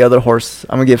give the other horse,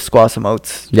 I'm gonna give Squaw some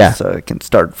oats, Yeah, so I can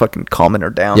start fucking calming her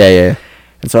down. Yeah.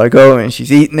 And so I go and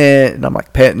she's eating it, and I'm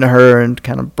like petting her and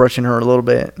kind of brushing her a little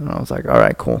bit, and I was like, all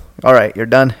right, cool, all right, you're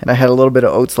done. And I had a little bit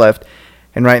of oats left.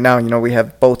 And right now, you know, we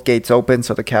have both gates open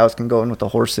so the cows can go in with the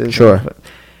horses. Sure.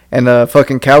 And the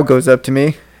fucking cow goes up to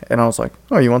me, and I was like,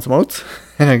 oh, you want some oats?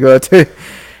 And I go up to it,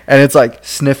 and it's like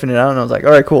sniffing it out, and I was like,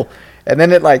 all right, cool. And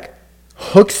then it like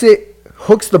hooks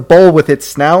the bowl with its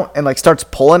snout and like starts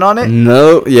pulling on it.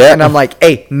 No, yeah. And I'm like,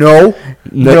 hey, no.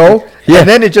 Yeah. And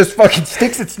then it just fucking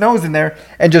sticks its nose in there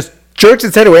and just jerks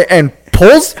its head away and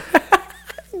pulls.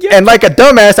 And like a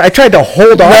dumbass, I tried to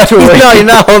hold on to it. No, you're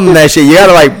not holding that shit. You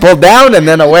gotta like pull down and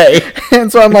then away.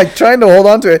 And so I'm like trying to hold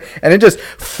on to it, and it just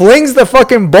flings the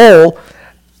fucking bowl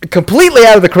completely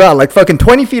out of the crowd, like fucking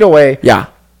 20 feet away. Yeah.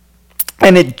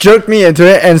 And it jerked me into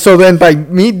it, and so then by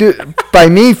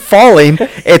me falling,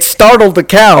 it startled the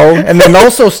cow, and then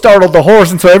also startled the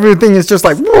horse, and so everything is just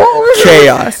like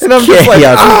Chaos. And I'm just like,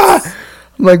 Chaos. ah!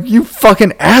 I'm like, you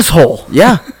fucking asshole.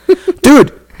 Yeah.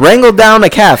 Dude, wrangle down a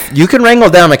calf. You can wrangle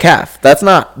down a calf. That's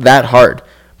not that hard.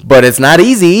 But it's not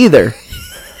easy either.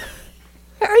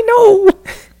 I know.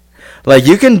 Like,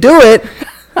 you can do it,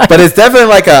 but it's definitely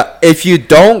like if you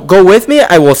don't go with me,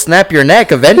 I will snap your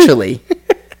neck eventually.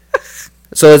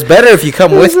 So it's better if you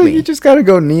come with You me. just gotta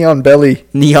go neon belly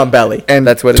Neon belly. and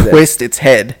that's what it is. twist its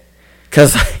head.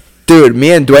 Because, dude,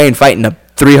 me and Dwayne fighting a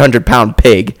 300-pound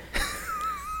pig.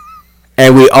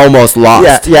 And we almost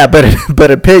lost. Yeah, but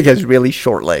a pig has really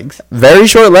short legs. Very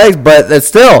short legs, but it's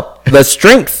still the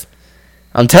strength.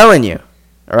 I'm telling you.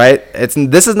 All right?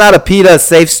 This is not a PETA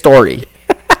safe story.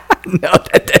 No,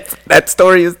 that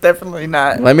story is definitely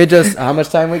not. Let me just, how much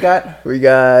time we got? We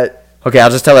got Okay,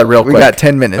 I'll just tell it real quick. We got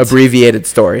 10 minutes. Abbreviated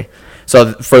story.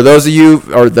 So for those of you,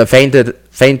 or the faint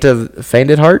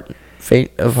of heart.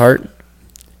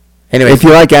 Anyway, if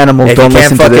you like animals, if you don't can't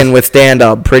listen to fucking this. withstand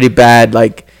a pretty bad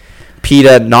like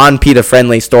non-PETA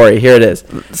friendly story, here it is.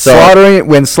 So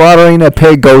Slaughtering a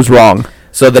pig goes wrong.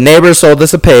 So the neighbors sold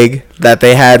us a pig that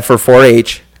they had for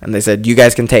 4-H, and they said, you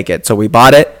guys can take it. So we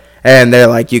bought it, and they're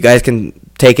like, you guys can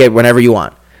take it whenever you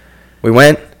want. We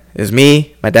went. It was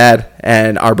me, my dad,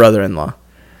 and our brother-in-law.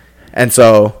 And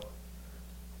so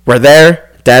we're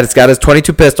there. Dad's got his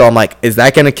 .22 pistol. I'm like, is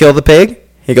that going to kill the pig?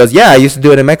 He goes, yeah, I used to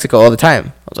do it in Mexico all the time.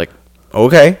 I was like,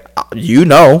 okay, you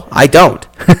know, I don't.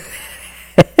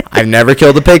 I've never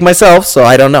killed a pig myself, so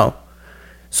I don't know.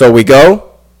 So we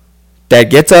go. Dad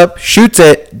gets up, shoots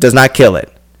it, does not kill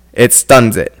it. It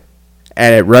stuns it.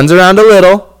 And it runs around a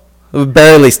little,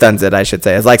 Barely stuns it, I should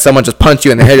say. It's like someone just punched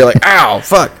you in the head. You're like, ow,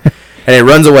 fuck. And it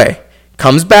runs away.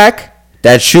 Comes back.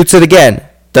 Dad shoots it again.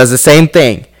 Does the same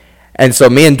thing. And so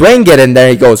me and Dwayne get in there.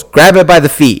 He goes, grab it by the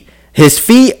feet. His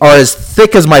feet are as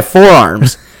thick as my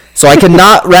forearms. So I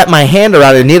cannot wrap my hand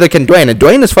around it. Neither can Dwayne. And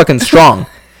Dwayne is fucking strong.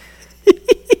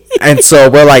 And so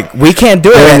we're like, we can't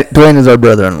do it. Dwayne is our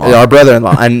brother-in-law. Our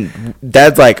brother-in-law. And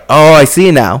Dad's like, oh, I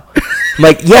see now. I'm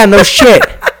like, yeah, no shit.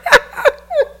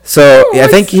 So I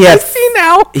think he had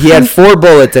 4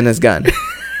 bullets in his gun.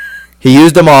 He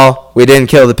used them all. We didn't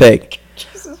kill the pig.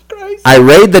 Jesus Christ. I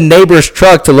raid the neighbor's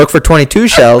truck to look for 22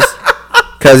 shells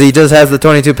because he just has the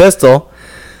 22 pistol.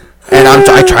 And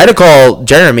I try to call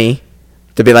Jeremy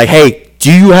to be like, hey,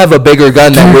 do you have a bigger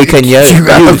gun that we can use? You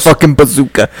got a fucking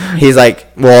bazooka. He's like,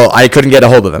 well, I couldn't get a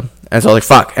hold of him. And so I was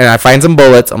like, fuck. And I find some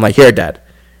bullets. I'm like, here, Dad,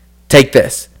 take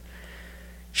this.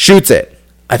 Shoots it.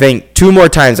 I think 2 more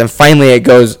times, and finally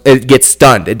it gets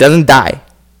stunned. It doesn't die.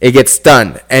 It gets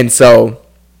stunned. And so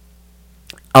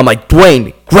I'm like,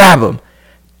 Dwayne, grab him.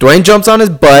 Dwayne jumps on his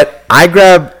butt. I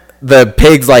grab the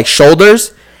pig's like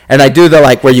shoulders, and I do the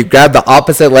like where you grab the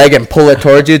opposite leg and pull it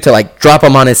towards you to like drop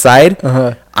him on his side.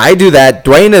 Uh-huh. I do that.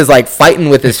 Dwayne is like fighting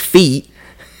with his feet.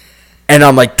 And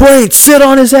I'm like, Dwayne, sit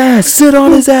on his ass. Sit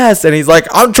on his ass. And he's like,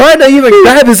 I'm trying to even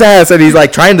grab his ass. And he's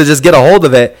like trying to just get a hold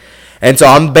of it. And so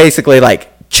I'm basically like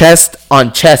chest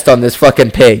on this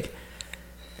fucking pig.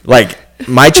 Like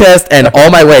my chest and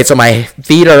all my weight. So my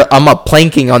feet I'm up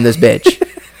planking on this bitch.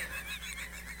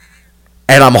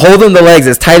 And I'm holding the legs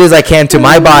as tight as I can to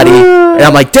my body. And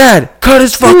I'm like, Dad, cut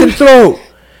his fucking throat.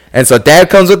 And so Dad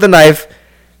comes with the knife,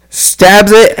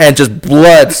 stabs it, and just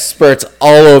blood spurts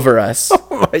all over us.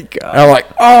 Oh my god. And I'm like,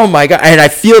 oh my god. And I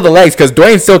feel the legs because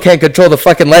Dwayne still can't control the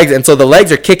fucking legs. And so the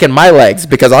legs are kicking my legs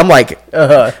because I'm like,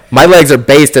 my legs are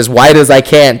based as wide as I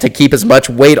can to keep as much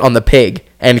weight on the pig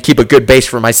and keep a good base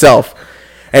for myself.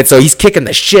 And so he's kicking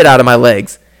the shit out of my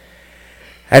legs.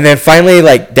 And then finally,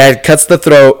 like, Dad cuts the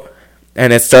throat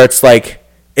and it starts like,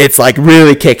 it's like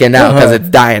really kicking out because it's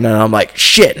dying. And I'm like,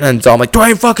 shit. And so I'm like,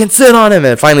 Dwayne, fucking sit on him.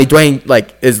 And finally Dwayne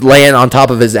like is laying on top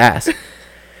of his ass.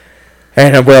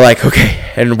 And we're like,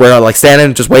 okay. And we're like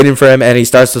standing, just waiting for him. And he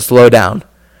starts to slow down.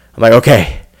 I'm like,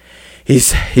 okay.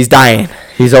 He's dying.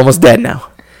 He's almost dead now.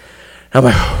 I'm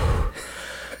like,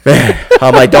 man.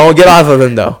 I'm like, don't get off of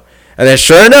him though. And then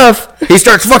sure enough, he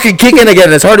starts fucking kicking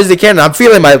again as hard as he can. And I'm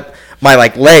feeling my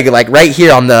like leg, like right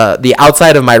here on the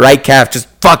outside of my right calf, just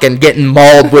fucking getting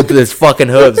mauled with his fucking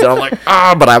hooves. And I'm like,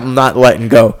 but I'm not letting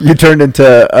go. You turned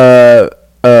into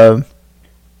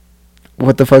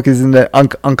what the fuck is in the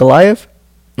Uncleiah?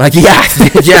 Like,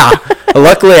 yeah.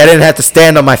 Luckily, I didn't have to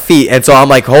stand on my feet, and so I'm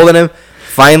like holding him.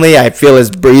 Finally, I feel his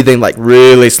breathing like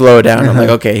really slow down. I'm like,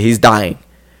 okay, he's dying.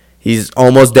 He's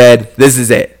almost dead. This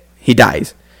is it. He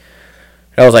dies.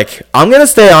 And I was like, I'm gonna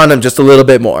stay on him just a little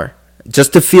bit more,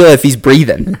 just to feel if he's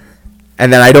breathing.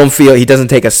 And then I don't feel he doesn't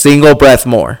take a single breath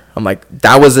more. I'm like,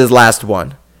 that was his last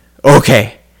one.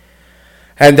 Okay.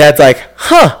 And Dad's like,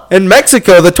 in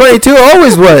Mexico, the 22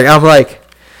 always work. I'm like,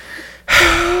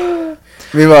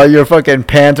 meanwhile, your fucking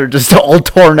pants are just all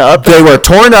torn up. They were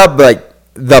torn up, like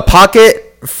the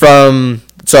pocket from,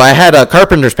 so I had a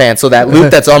carpenter's pants, so that loop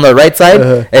that's on the right side,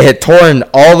 it had torn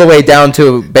all the way down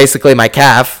to basically my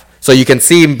calf. So you can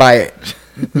see my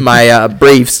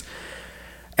briefs.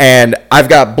 And I've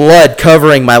got blood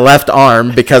covering my left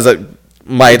arm because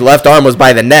my left arm was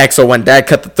by the neck. So when Dad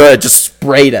cut the throat, it just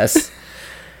sprayed us.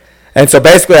 And so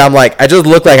basically, I'm like, I just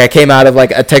looked like I came out of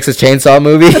like a Texas Chainsaw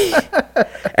movie.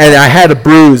 And I had a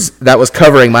bruise that was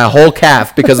covering my whole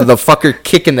calf because of the fucker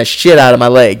kicking the shit out of my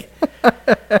leg.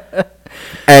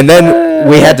 And then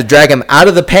we had to drag him out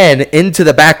of the pen into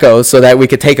the backhoe so that we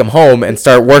could take him home and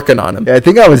start working on him. Yeah, I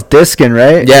think I was disking,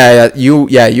 right? Yeah,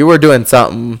 you were doing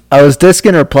something. I was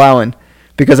disking or plowing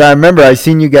because I remember I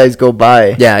seen you guys go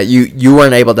by. Yeah, you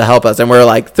weren't able to help us, and we were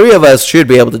like, 3 of us should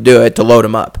be able to do it to load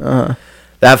him up.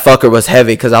 That fucker was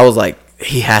heavy because I was like,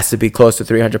 he has to be close to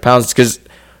 300 pounds because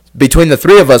between the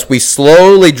 3 of us, we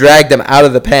slowly dragged him out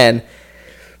of the pen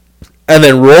and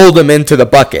then rolled him into the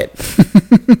bucket.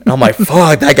 I'm like,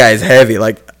 fuck, that guy's heavy.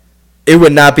 Like, it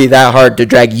would not be that hard to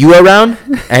drag you around,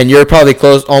 and you're probably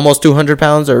close, almost 200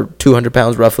 pounds or 200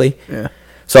 pounds roughly. Yeah.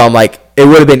 So I'm like, it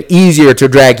would have been easier to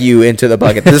drag you into the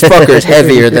bucket. This fucker is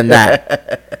heavier than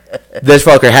that. This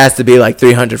fucker has to be like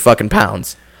 300 fucking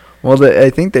pounds. Well, I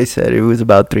think they said it was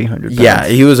about 300 pounds. Yeah,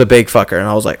 he was a big fucker, and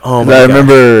I was like, oh my God. I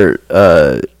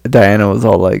remember Diana was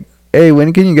all like, hey,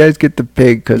 when can you guys get the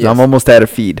pig? Because I'm almost out of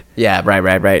feed. Yeah,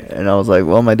 right. And I was like,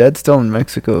 well, my dad's still in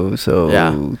Mexico,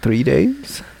 so 3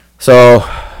 days? So,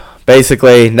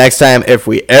 basically, next time, if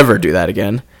we ever do that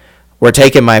again, we're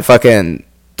taking my fucking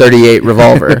 38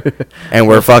 revolver, and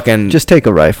we're fucking Just take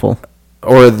a rifle.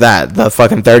 or the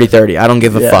fucking 30-30. I don't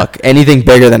give a Yeah. fuck. Anything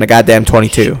bigger than a goddamn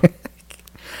 22.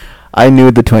 I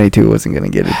knew the 22 wasn't gonna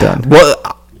get it done. Well,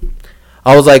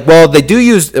 I was like, well, they do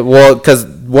use because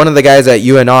one of the guys at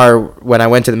UNR when I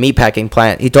went to the meatpacking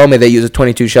plant, he told me they use a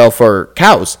 22 shell for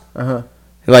cows. Uh-huh.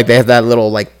 Like they have that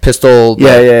little like pistol,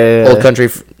 Yeah. old country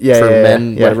for Yeah,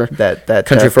 men, whatever. That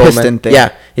Country for old piston men. thing.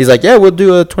 Yeah, he's like, yeah, we'll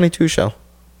do a 22 shell.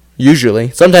 Usually,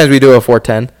 sometimes we do a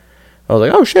 410. I was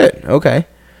like, oh shit, okay.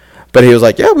 But he was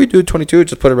like, yeah, we do 22.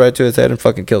 Just put it right to his head and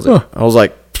fucking kills it. Huh. I was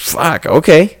like, fuck,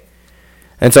 okay.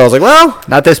 And so I was like, well,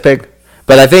 Not this big.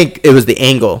 but I think it was the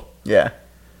angle. Yeah.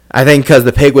 I think because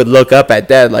the pig would look up at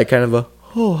Dad like kind of a,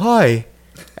 oh, hi.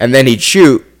 And then he'd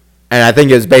shoot. And I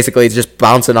think it was basically just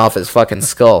bouncing off his fucking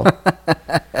skull.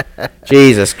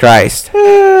 Jesus Christ.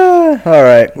 All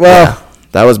right. Well, Yeah,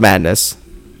 that was madness.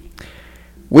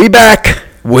 we back.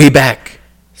 Way back.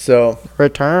 So,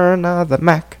 Return of the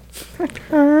Mac.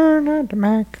 Return of the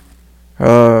Mac.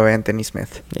 Oh, Anthony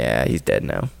Smith. Yeah, he's dead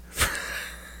now.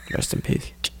 Rest in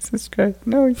peace. Jesus Christ.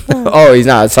 No, he's not. Oh, he's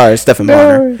not. Sorry, Stephen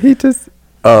Bonner. No, he just.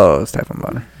 Oh, Stephen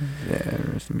Bonner. Yeah,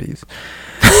 rest in peace.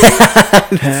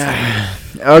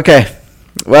 Okay.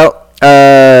 Well,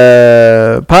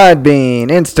 Podbean,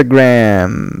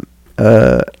 Instagram,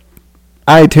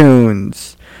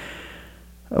 iTunes.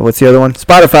 What's the other one?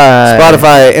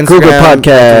 Spotify. Instagram, Google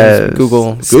Podcasts.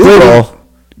 Google.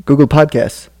 Google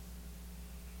Podcasts.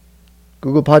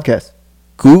 Google Podcasts.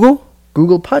 Google?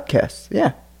 Google Podcasts.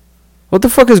 Yeah. What the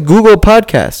fuck is Google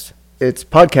Podcast? It's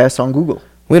podcasts on Google.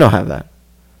 We don't have that.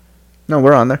 No,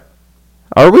 we're on there.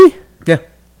 Are we? Yeah.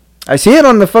 I see it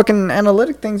on the fucking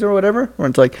analytic things or whatever, where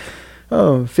it's like,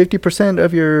 oh, 50%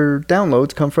 of your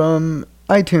downloads come from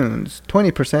iTunes,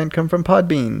 20% come from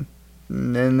Podbean,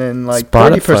 and then like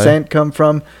Spotify. 30% come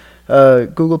from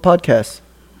Google Podcasts.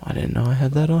 I didn't know I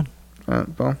had that on.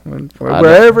 Well,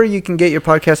 wherever you can get your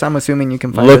podcast, I'm assuming you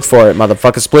can find Look us. for it,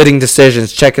 motherfucker. Splitting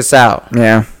Decisions. Check us out.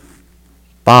 Yeah.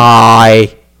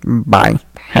 Bye. Bye.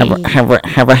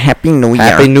 Have a happy new year.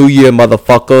 Happy New Year,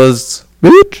 motherfuckers.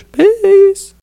 Bitch. Peace.